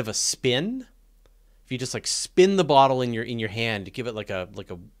it a bit of a spin, if you just spin the bottle in your hand, give it like a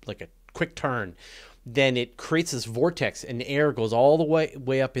quick turn, then it creates this vortex and air goes all the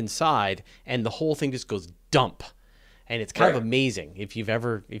way up inside, and the whole thing just goes dump. And it's kind of amazing if you've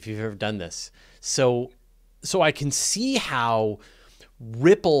ever done this. So I can see how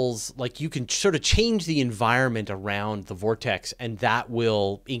ripples, you can sort of change the environment around the vortex, and that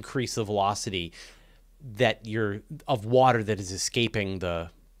will increase the velocity of water that is escaping the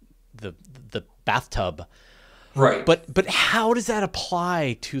bathtub. Right. But how does that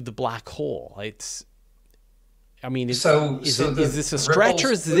apply to the black hole? Is this a stretch,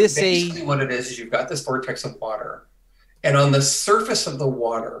 or is this basically what it is you've got this vortex of water, and on the surface of the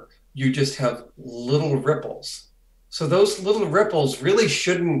water, you just have little ripples. So those little ripples really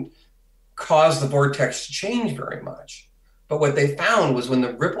shouldn't cause the vortex to change very much. But what they found was when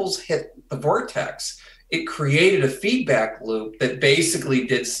the ripples hit the vortex, it created a feedback loop that basically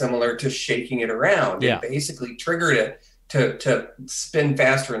did similar to shaking it around. Yeah. It basically triggered it to spin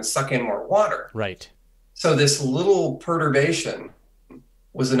faster and suck in more water. Right. So this little perturbation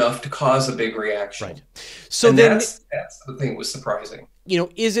was enough to cause a big reaction. Right. So then that's the thing that was surprising.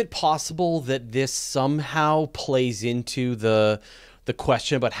 Is it possible that this somehow plays into the the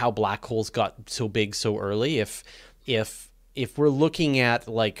question about how black holes got so big so early. If we're looking at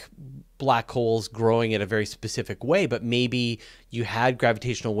like black holes growing in a very specific way, but maybe you had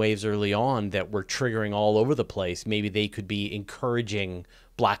gravitational waves early on that were triggering all over the place, maybe they could be encouraging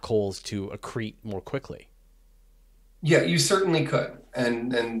black holes to accrete more quickly. Yeah, you certainly could.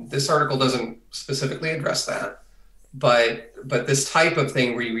 And this article doesn't specifically address that. But this type of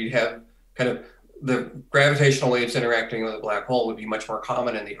thing where you'd have kind of the gravitational waves interacting with a black hole would be much more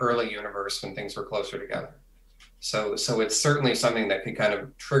common in the early universe when things were closer together. So it's certainly something that could kind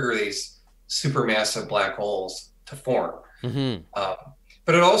of trigger these supermassive black holes to form. Mm-hmm.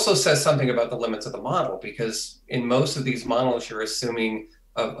 But it also says something about the limits of the model, because in most of these models, you're assuming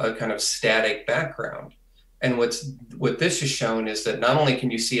a kind of static background. And what this has shown is that not only can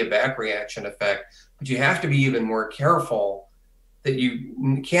you see a back reaction effect, but you have to be even more careful that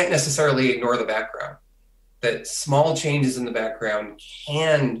you can't necessarily ignore the background, that small changes in the background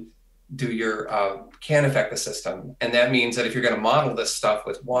can affect the system. And that means that if you're going to model this stuff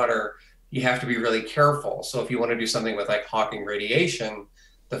with water, you have to be really careful. So if you want to do something with like Hawking radiation,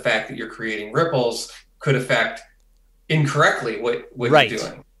 the fact that you're creating ripples could affect incorrectly what right. you're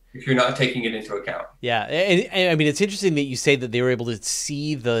doing if you're not taking it into account. Yeah, and I mean, it's interesting that you say that they were able to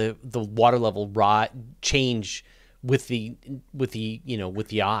see the water level change with the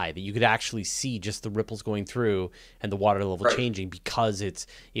eye, that you could actually see just the ripples going through and the water level right. changing because it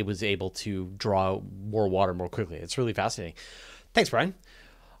was able to draw more water more quickly. It's really fascinating. Thanks, Brian.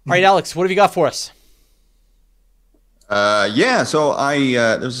 All right, Alex, what have you got for us? Yeah, so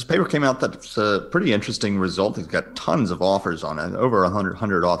there's this paper came out that's a pretty interesting result. It's got tons of authors on it, over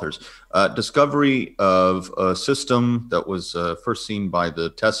 100 authors. Discovery of a system that was first seen by the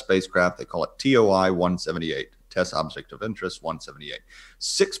TESS spacecraft. They call it TOI-178, TESS Object of Interest 178.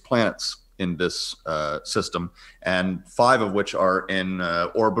 6 planets in this system, and 5 of which are in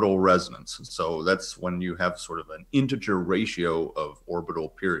orbital resonance. So that's when you have sort of an integer ratio of orbital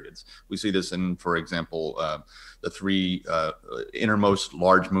periods. We see this in, for example, the 3 innermost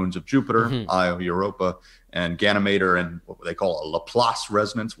large moons of Jupiter, mm-hmm. Io, Europa, and Ganymedes, and what they call a Laplace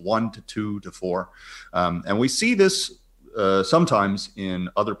resonance, 1 to 2 to 4. And we see this sometimes in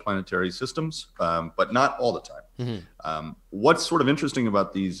other planetary systems, but not all the time. Mm-hmm. What's sort of interesting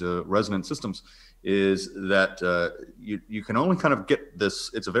about these resonant systems is that you can only kind of get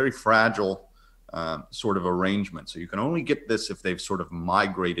this. It's a very fragile sort of arrangement. So you can only get this if they've sort of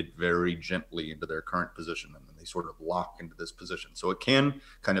migrated very gently into their current position, and then they sort of lock into this position. So it can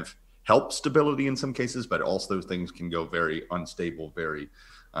kind of help stability in some cases, but also those things can go very unstable very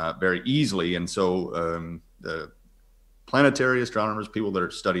easily. And so the planetary astronomers, people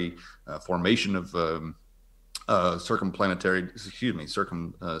that study formation of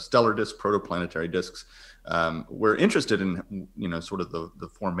circumstellar disk, protoplanetary disks, we're interested in sort of the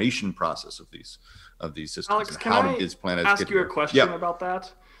formation process of these systems. Alex, can I ask you a question about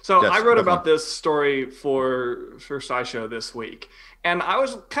that? So yes, I wrote about this story for SciShow this week, and I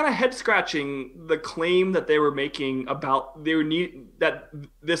was kind of head scratching the claim that they were making about that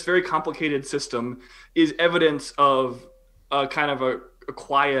this very complicated system is evidence of a kind of a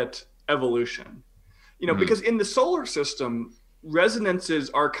quiet evolution. Mm-hmm. Because in the solar system, resonances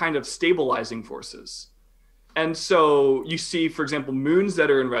are kind of stabilizing forces. And so you see, for example, moons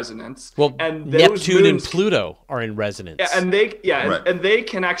that are in resonance. Well, and Neptune and Pluto are in resonance. And they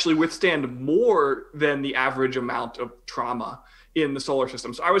can actually withstand more than the average amount of trauma in the solar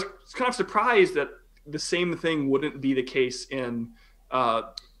system. So I was kind of surprised that the same thing wouldn't be the case in an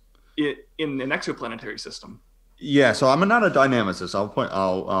exoplanetary system. Yeah, so I'm not a dynamicist.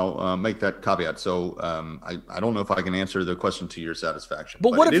 I'll make that caveat. So I don't know if I can answer the question to your satisfaction.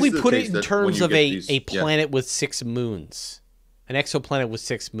 But what if we put it in terms of a planet with 6 moons, an exoplanet with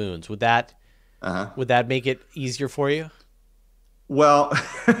 6 moons? Would that make it easier for you? Well,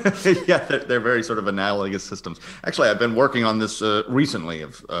 yeah, they're very sort of analogous systems. Actually, I've been working on this recently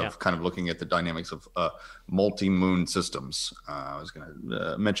of kind of looking at the dynamics of multi-moon systems. I was going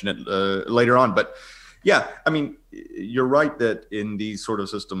to mention it later on, but. Yeah, I mean, you're right that in these sort of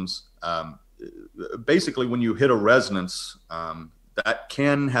systems, basically when you hit a resonance, that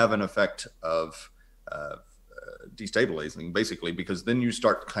can have an effect of destabilizing, basically, because then you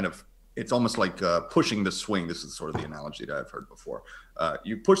start kind of, it's almost like pushing the swing. This is sort of the analogy that I've heard before.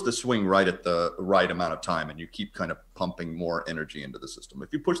 You push the swing right at the right amount of time, and you keep kind of pumping more energy into the system.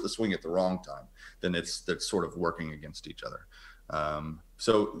 If you push the swing at the wrong time, then that's sort of working against each other.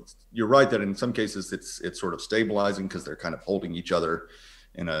 So you're right that in some cases it's sort of stabilizing because they're kind of holding each other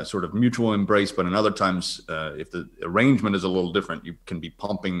in a sort of mutual embrace. But in other times, if the arrangement is a little different, you can be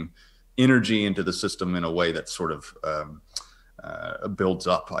pumping energy into the system in a way that's sort of builds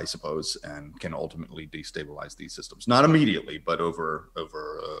up, I suppose, and can ultimately destabilize these systems. Not immediately, but over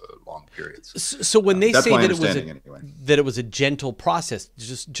long periods. So when they say that anyway. that it was a gentle process,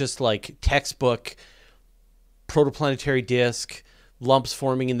 just like textbook protoplanetary disk, lumps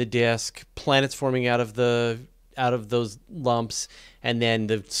forming in the disk, planets forming out of those lumps, and then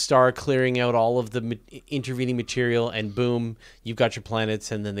the star clearing out all of the intervening material, and boom, you've got your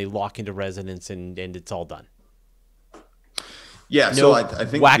planets, and then they lock into resonance, and it's all done. Yeah, no so I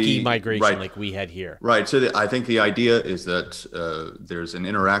think wacky migration like we had here. Right. So I think the idea is that there's an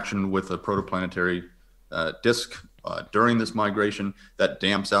interaction with a protoplanetary disk during this migration that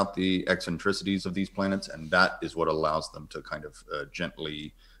damps out the eccentricities of these planets, and that is what allows them to kind of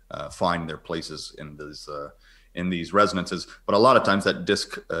gently find their places in these resonances. But a lot of times that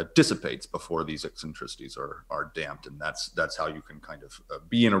disk dissipates before these eccentricities are damped, and that's how you can kind of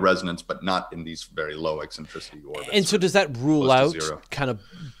be in a resonance, but not in these very low eccentricity orbits. And so does that rule out kind of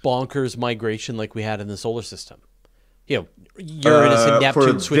bonkers migration like we had in the solar system? You know, Uranus and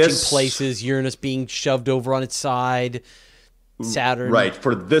Neptune switching places, Uranus being shoved over on its side, Saturn. Right.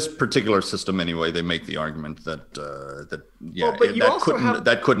 For this particular system, anyway, they make the argument that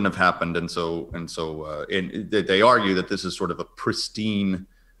that couldn't have happened, and so they argue that this is sort of a pristine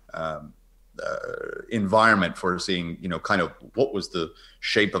environment for seeing, kind of what was the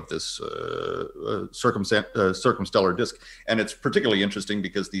shape of this circumstellar disk. And it's particularly interesting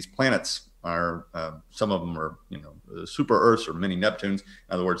because these planets are, some of them are, super Earths or mini Neptunes.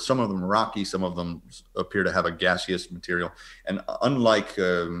 In other words, some of them are rocky, some of them appear to have a gaseous material. And unlike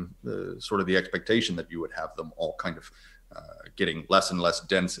sort of the expectation that you would have them all kind of getting less and less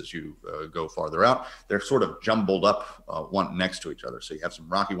dense as you go farther out, they're sort of jumbled up one next to each other. So you have some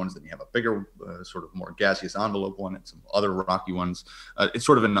rocky ones, then you have a bigger sort of more gaseous envelope one, and some other rocky ones. It's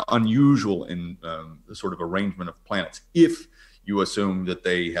sort of an unusual in sort of arrangement of planets, if you assume that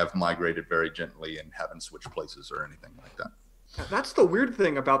they have migrated very gently and haven't switched places or anything like that. That's the weird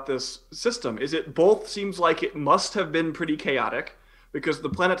thing about this system, is it both seems like it must have been pretty chaotic, because the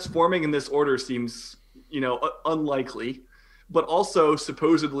planets forming in this order seems, unlikely, but also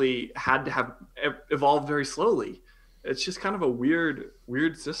supposedly had to have evolved very slowly. It's just kind of a weird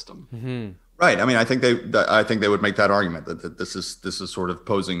system. Mm-hmm. Right. I mean, I think they would make that argument that this is sort of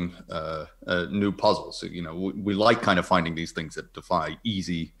posing new puzzles. We like kind of finding these things that defy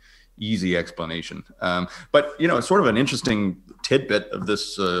easy explanation. But sort of an interesting tidbit of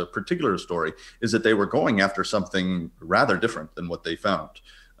this particular story is that they were going after something rather different than what they found.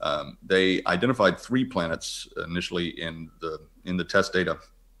 They identified 3 planets initially in the test data,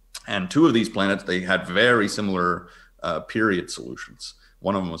 and 2 of these planets, they had very similar period solutions.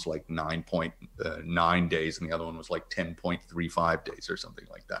 One of them was like 9.9 days, and the other one was like 10.35 days or something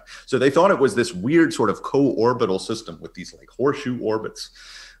like that. So they thought it was this weird sort of co-orbital system with these like horseshoe orbits.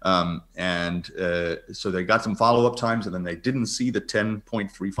 So they got some follow-up times, and then they didn't see the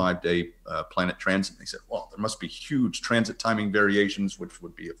 10.35 day planet transit. They said, well, there must be huge transit timing variations, which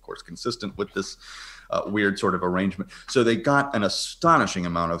would be, of course, consistent with this weird sort of arrangement. So they got an astonishing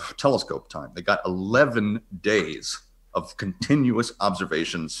amount of telescope time. They got 11 days of continuous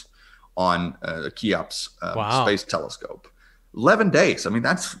observations on the Cheops space telescope. 11 days. I mean,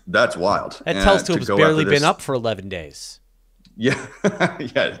 that's wild. That telescope's barely been up for 11 days. Yeah,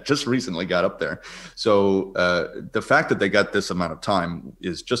 yeah, just recently got up there. So the fact that they got this amount of time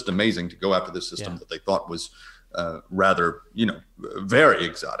is just amazing to go after this system that they thought was rather, very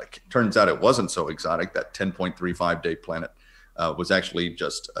exotic. Turns out it wasn't so exotic. That 10.35 day planet was actually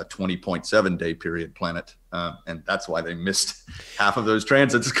just a 20.7 day period planet. And that's why they missed half of those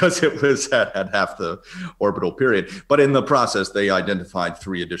transits, because it was had half the orbital period. But in the process, they identified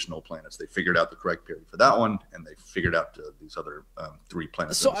 3 additional planets. They figured out the correct period for that one, and they figured out these other 3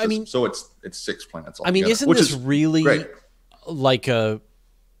 planets. So I mean, so it's 6 planets altogether. I mean, isn't this really great, like a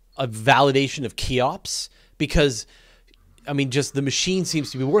validation of Cheops? Because I mean, just the machine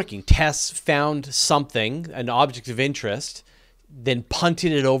seems to be working. Tess found something, an object of interest, then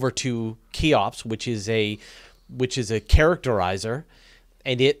punted it over to Cheops, which is a characterizer,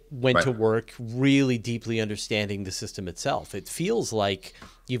 and it went to work really deeply understanding the system itself. It feels like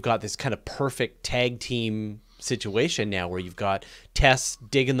you've got this kind of perfect tag team situation now, where you've got Tess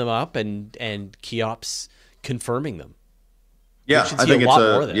digging them up and Cheops confirming them. Yeah, I think it's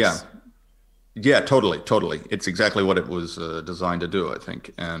more of this. Yeah, totally. It's exactly what it was designed to do, I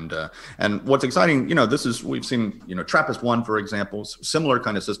think. And what's exciting, we've seen, TRAPPIST-1, for example, similar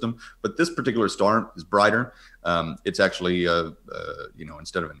kind of system, but this particular star is brighter. It's actually,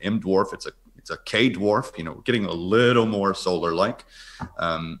 instead of an M dwarf, It's a K dwarf, getting a little more solar-like.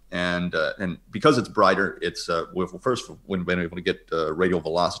 And because it's brighter, it's first we've been able to get radial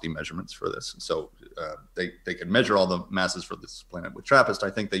velocity measurements for this. And so they can measure all the masses for this planet. With TRAPPIST, I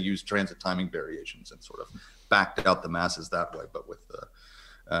think they used transit timing variations and sort of backed out the masses that way. But with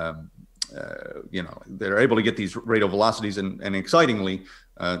they're able to get these radial velocities, and excitingly,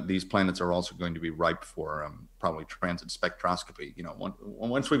 these planets are also going to be ripe for probably transit spectroscopy.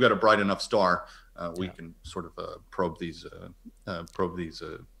 Once we've got a bright enough star, we can sort of probe these.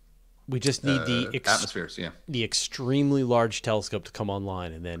 We just need the atmospheres, the extremely large telescope to come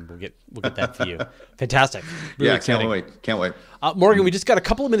online, and then we'll get that for you. Fantastic! Really exciting. Can't wait. Morgan, we just got a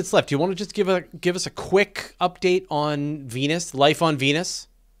couple of minutes left. Do you want to just give us a quick update on Venus, life on Venus?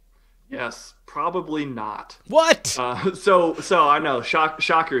 Yes, probably not. What? So I know,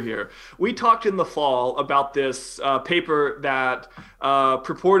 shocker here. We talked in the fall about this paper that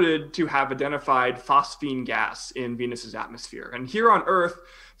purported to have identified phosphine gas in Venus's atmosphere. And here on Earth,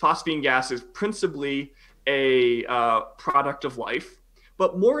 phosphine gas is principally a product of life.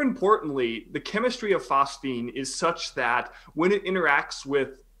 But more importantly, the chemistry of phosphine is such that when it interacts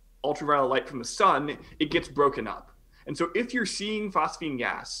with ultraviolet light from the sun, it gets broken up. And so if you're seeing phosphine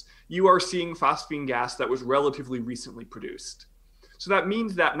gas, you are seeing phosphine gas that was relatively recently produced. So that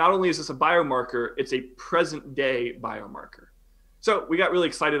means that not only is this a biomarker, it's a present day biomarker. So we got really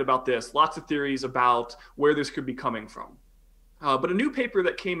excited about this. Lots of theories about where this could be coming from. But a new paper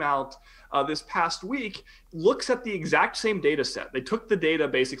that came out this past week looks at the exact same data set. They took the data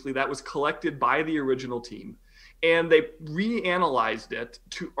basically that was collected by the original team, and they reanalyzed it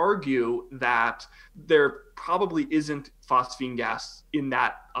to argue that there probably isn't phosphine gas in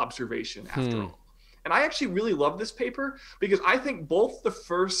that observation after all. And I actually really love this paper because I think both the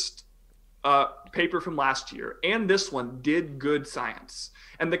first paper from last year and this one did good science.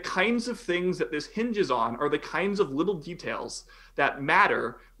 And the kinds of things that this hinges on are the kinds of little details that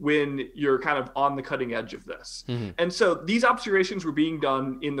matter when you're kind of on the cutting edge of this. And so these observations were being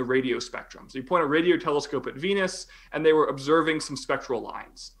done in the radio spectrum. So you point a radio telescope at Venus, and they were observing some spectral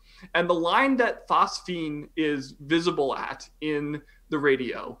lines. And the line that phosphine is visible at in the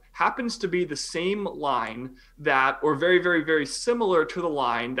radio happens to be the same line that, or very, very, very similar to the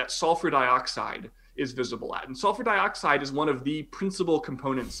line that sulfur dioxide is visible at. And sulfur dioxide is one of the principal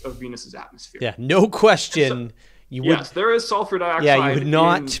components of Venus's atmosphere. Yeah, no question. Yes, there is sulfur dioxide. Yeah, you would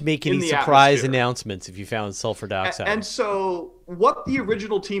not make any surprise announcements if you found sulfur dioxide. And so what the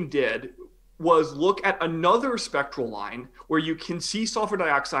original team did was look at another spectral line where you can see sulfur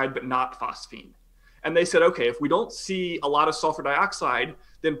dioxide but not phosphine. And they said, okay, if we don't see a lot of sulfur dioxide,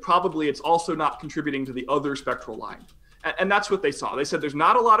 then probably it's also not contributing to the other spectral line. And that's what they saw. They said there's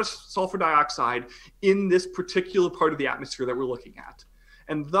not a lot of sulfur dioxide in this particular part of the atmosphere that we're looking at.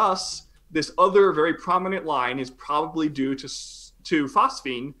 And thus, this other very prominent line is probably due to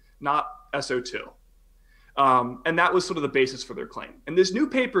phosphine, not SO2. And that was sort of the basis for their claim. And this new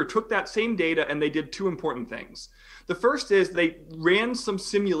paper took that same data and they did two important things. The first is they ran some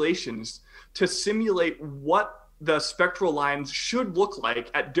simulations to simulate what the spectral lines should look like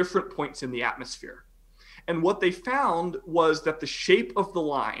at different points in the atmosphere. And what they found was that the shape of the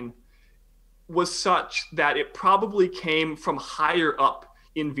line was such that it probably came from higher up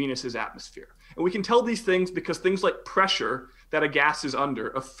in Venus's atmosphere. And we can tell these things because things like pressure that a gas is under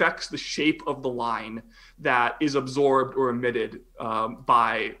affects the shape of the line that is absorbed or emitted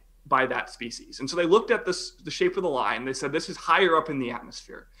by that species. And so they looked at the shape of the line. They said this is higher up in the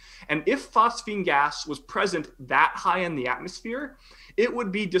atmosphere. And if phosphine gas was present that high in the atmosphere, it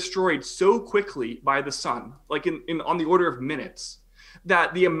would be destroyed so quickly by the sun, like on the order of minutes,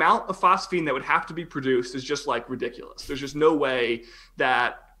 that the amount of phosphine that would have to be produced is just like ridiculous. There's just no way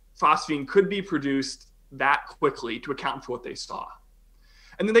that phosphine could be produced that quickly to account for what they saw.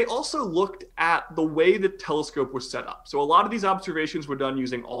 And then they also looked at the way the telescope was set up. So a lot of these observations were done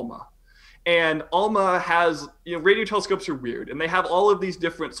using ALMA. And ALMA has, radio telescopes are weird, and they have all of these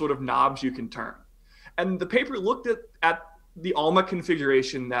different sort of knobs you can turn. And the paper looked at the ALMA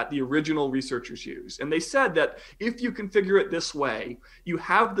configuration that the original researchers used. And they said that if you configure it this way, you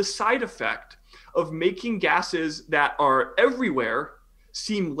have the side effect of making gases that are everywhere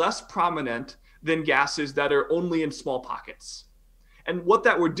seem less prominent than gases that are only in small pockets. And what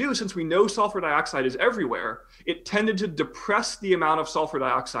that would do, since we know sulfur dioxide is everywhere, it tended to depress the amount of sulfur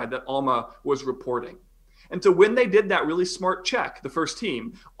dioxide that ALMA was reporting. And so when they did that really smart check, the first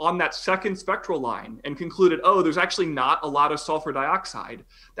team, on that second spectral line and concluded, oh, there's actually not a lot of sulfur dioxide,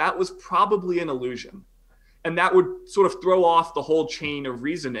 that was probably an illusion. And that would sort of throw off the whole chain of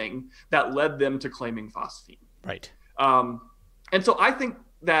reasoning that led them to claiming phosphine. Right. And so I think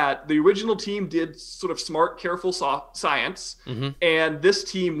that the original team did sort of smart, careful science, and this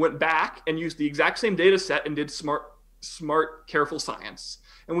team went back and used the exact same data set and did smart, careful science.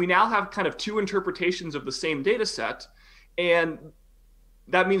 And we now have kind of two interpretations of the same data set, and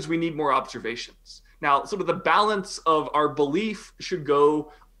that means we need more observations. Now, sort of the balance of our belief should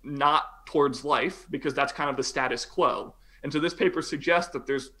go not towards life, because that's kind of the status quo. And so this paper suggests that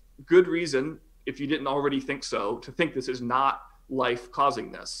there's good reason, if you didn't already think so, to think this is not life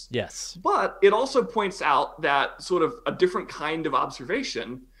causing this. Yes. But it also points out that sort of a different kind of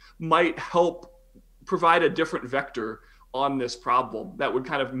observation might help provide a different vector on this problem that would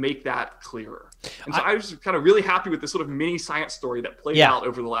kind of make that clearer. And so I was kind of really happy with this sort of mini science story that played out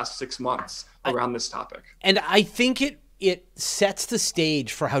over the last 6 months around this topic. And I think it sets the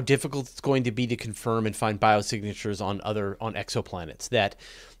stage for how difficult it's going to be to confirm and find biosignatures on exoplanets.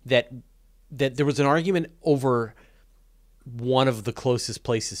 That there was an argument over one of the closest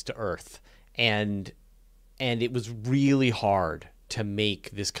places to Earth, and it was really hard to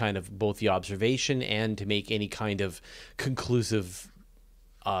make this kind of both the observation and to make any kind of conclusive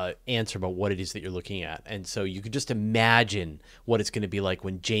answer about what it is that you're looking at. And so you could just imagine what it's going to be like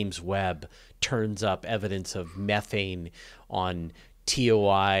when James Webb turns up evidence of methane on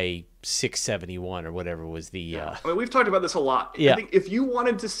TOI 671 or whatever was the... I mean, we've talked about this a lot. Yeah. I think if you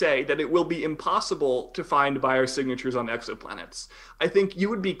wanted to say that it will be impossible to find biosignatures on exoplanets, I think you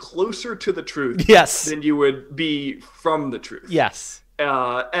would be closer to the truth than you would be from the truth. Yes.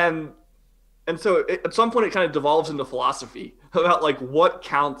 And so at some point it kind of devolves into philosophy about like what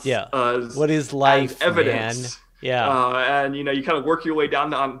counts as what is life, as evidence. Man? Yeah. And you kind of work your way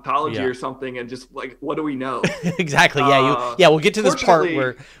down to ontology or something, and just like, what do we know? Exactly. We'll get to this part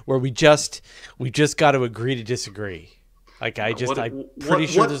where we just got to agree to disagree. Like I'm pretty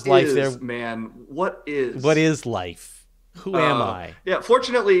sure there's life there. Man, what is life? Who am I? Yeah.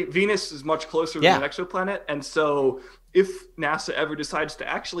 Fortunately, Venus is much closer than an exoplanet, and so if NASA ever decides to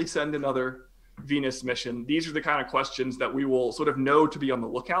actually send another Venus mission, these are the kind of questions that we will sort of know to be on the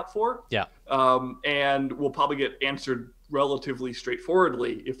lookout for. Yeah. And we'll probably get answered relatively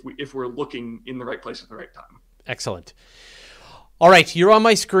straightforwardly if we're looking in the right place at the right time. Excellent. All right, you're on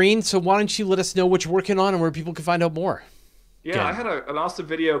my screen, so why don't you let us know what you're working on and where people can find out more? Yeah, again. I had an awesome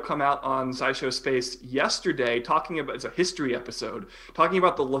video come out on SciShow Space yesterday talking about, it's a history episode, talking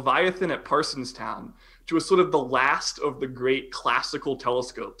about the Leviathan at Parsonstown, which was sort of the last of the great classical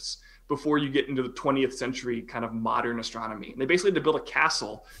telescopes before you get into the 20th century kind of modern astronomy. And they basically had to build a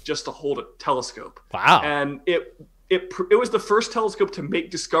castle just to hold a telescope. Wow. And it was the first telescope to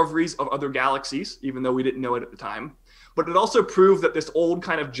make discoveries of other galaxies, even though we didn't know it at the time. But it also proved that this old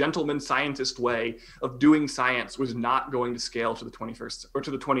kind of gentleman scientist way of doing science was not going to scale to the 21st or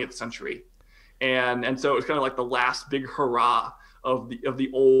to the 20th century. And so it was kind of like the last big hurrah of the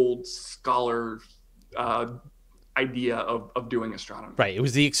old scholar idea of doing astronomy. Right. It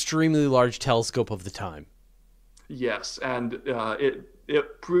was the extremely large telescope of the time. Yes. And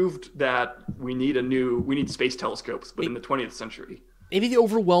it proved that we need space telescopes, but in the 20th century. Maybe the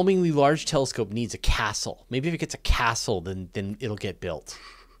overwhelmingly large telescope needs a castle. Maybe if it gets a castle, then it'll get built.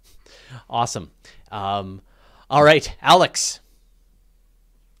 Awesome. All right, Alex.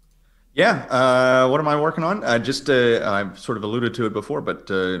 Yeah, what am I working on? I've sort of alluded to it before, but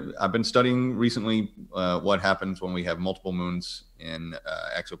I've been studying recently what happens when we have multiple moons in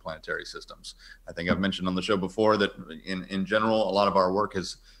exoplanetary systems. I think I've mentioned on the show before that in general, a lot of our work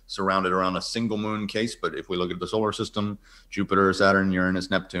is surrounded around a single moon case. But if we look at the solar system, Jupiter, Saturn, Uranus,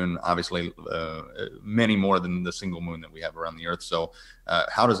 Neptune, obviously many more than the single moon that we have around the Earth. So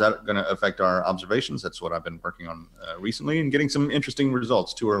how does that going to affect our observations? That's what I've been working on recently and getting some interesting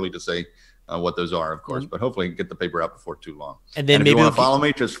results. Too early to say what those are, of course, but hopefully get the paper out before too long. And then maybe if you want to follow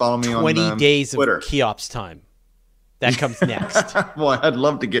me, just follow me on 20 days Twitter. Of Cheops time. That comes next. Well, I'd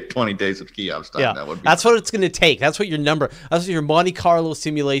love to get 20 days of Cheops time. Yeah, that would be that's what it's going to take. That's what your Monte Carlo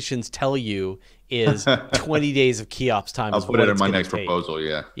simulations tell you is 20 days of Cheops time. I'll put it in my next proposal.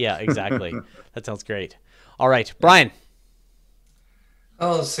 Yeah. Yeah, exactly. That sounds great. All right, Brian.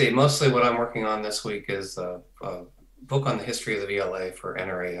 Oh, let's see. Mostly what I'm working on this week is a book on the history of the VLA for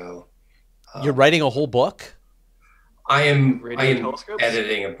NRAO. You're writing a whole book? I am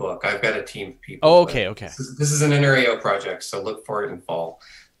editing a book. I've got a team of people. Oh, okay. This is an NRAO project, so look for it in fall.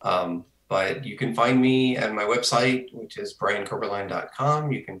 But you can find me at my website, which is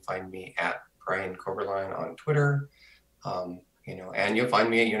briankoberlein.com. You can find me at Brian Koberlein on Twitter. And you'll find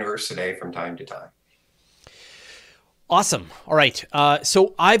me at Universe Today from time to time. Awesome. All right.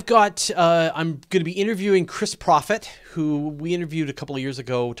 So I've got, I'm going to be interviewing Chris Prophet, who we interviewed a couple of years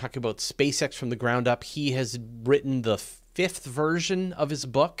ago talking about SpaceX from the ground up. He has written the 5th version of his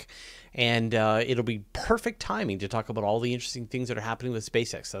book. And it'll be perfect timing to talk about all the interesting things that are happening with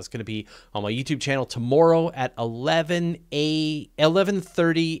SpaceX. That's going to be on my YouTube channel tomorrow at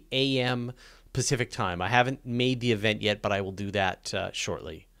 11:30 a.m. Pacific time. I haven't made the event yet, but I will do that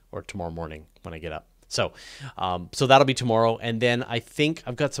shortly, or tomorrow morning when I get up. So that'll be tomorrow. And then I think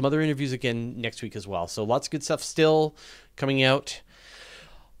I've got some other interviews again next week as well. So lots of good stuff still coming out.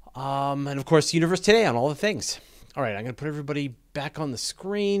 And of course, Universe Today on all the things. All right, I'm going to put everybody back on the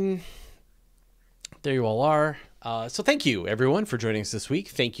screen. There you all are. So thank you, everyone, for joining us this week.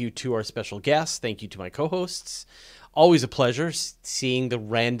 Thank you to our special guests. Thank you to my co-hosts. Always a pleasure seeing the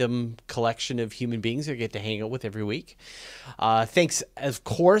random collection of human beings I get to hang out with every week. Thanks, of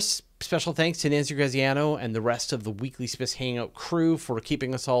course, special thanks to Nancy Graziano and the rest of the Weekly Space Hangout crew for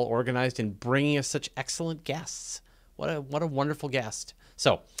keeping us all organized and bringing us such excellent guests. What a wonderful guest.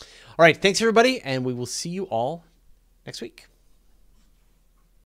 So, all right, thanks, everybody, and we will see you all next week.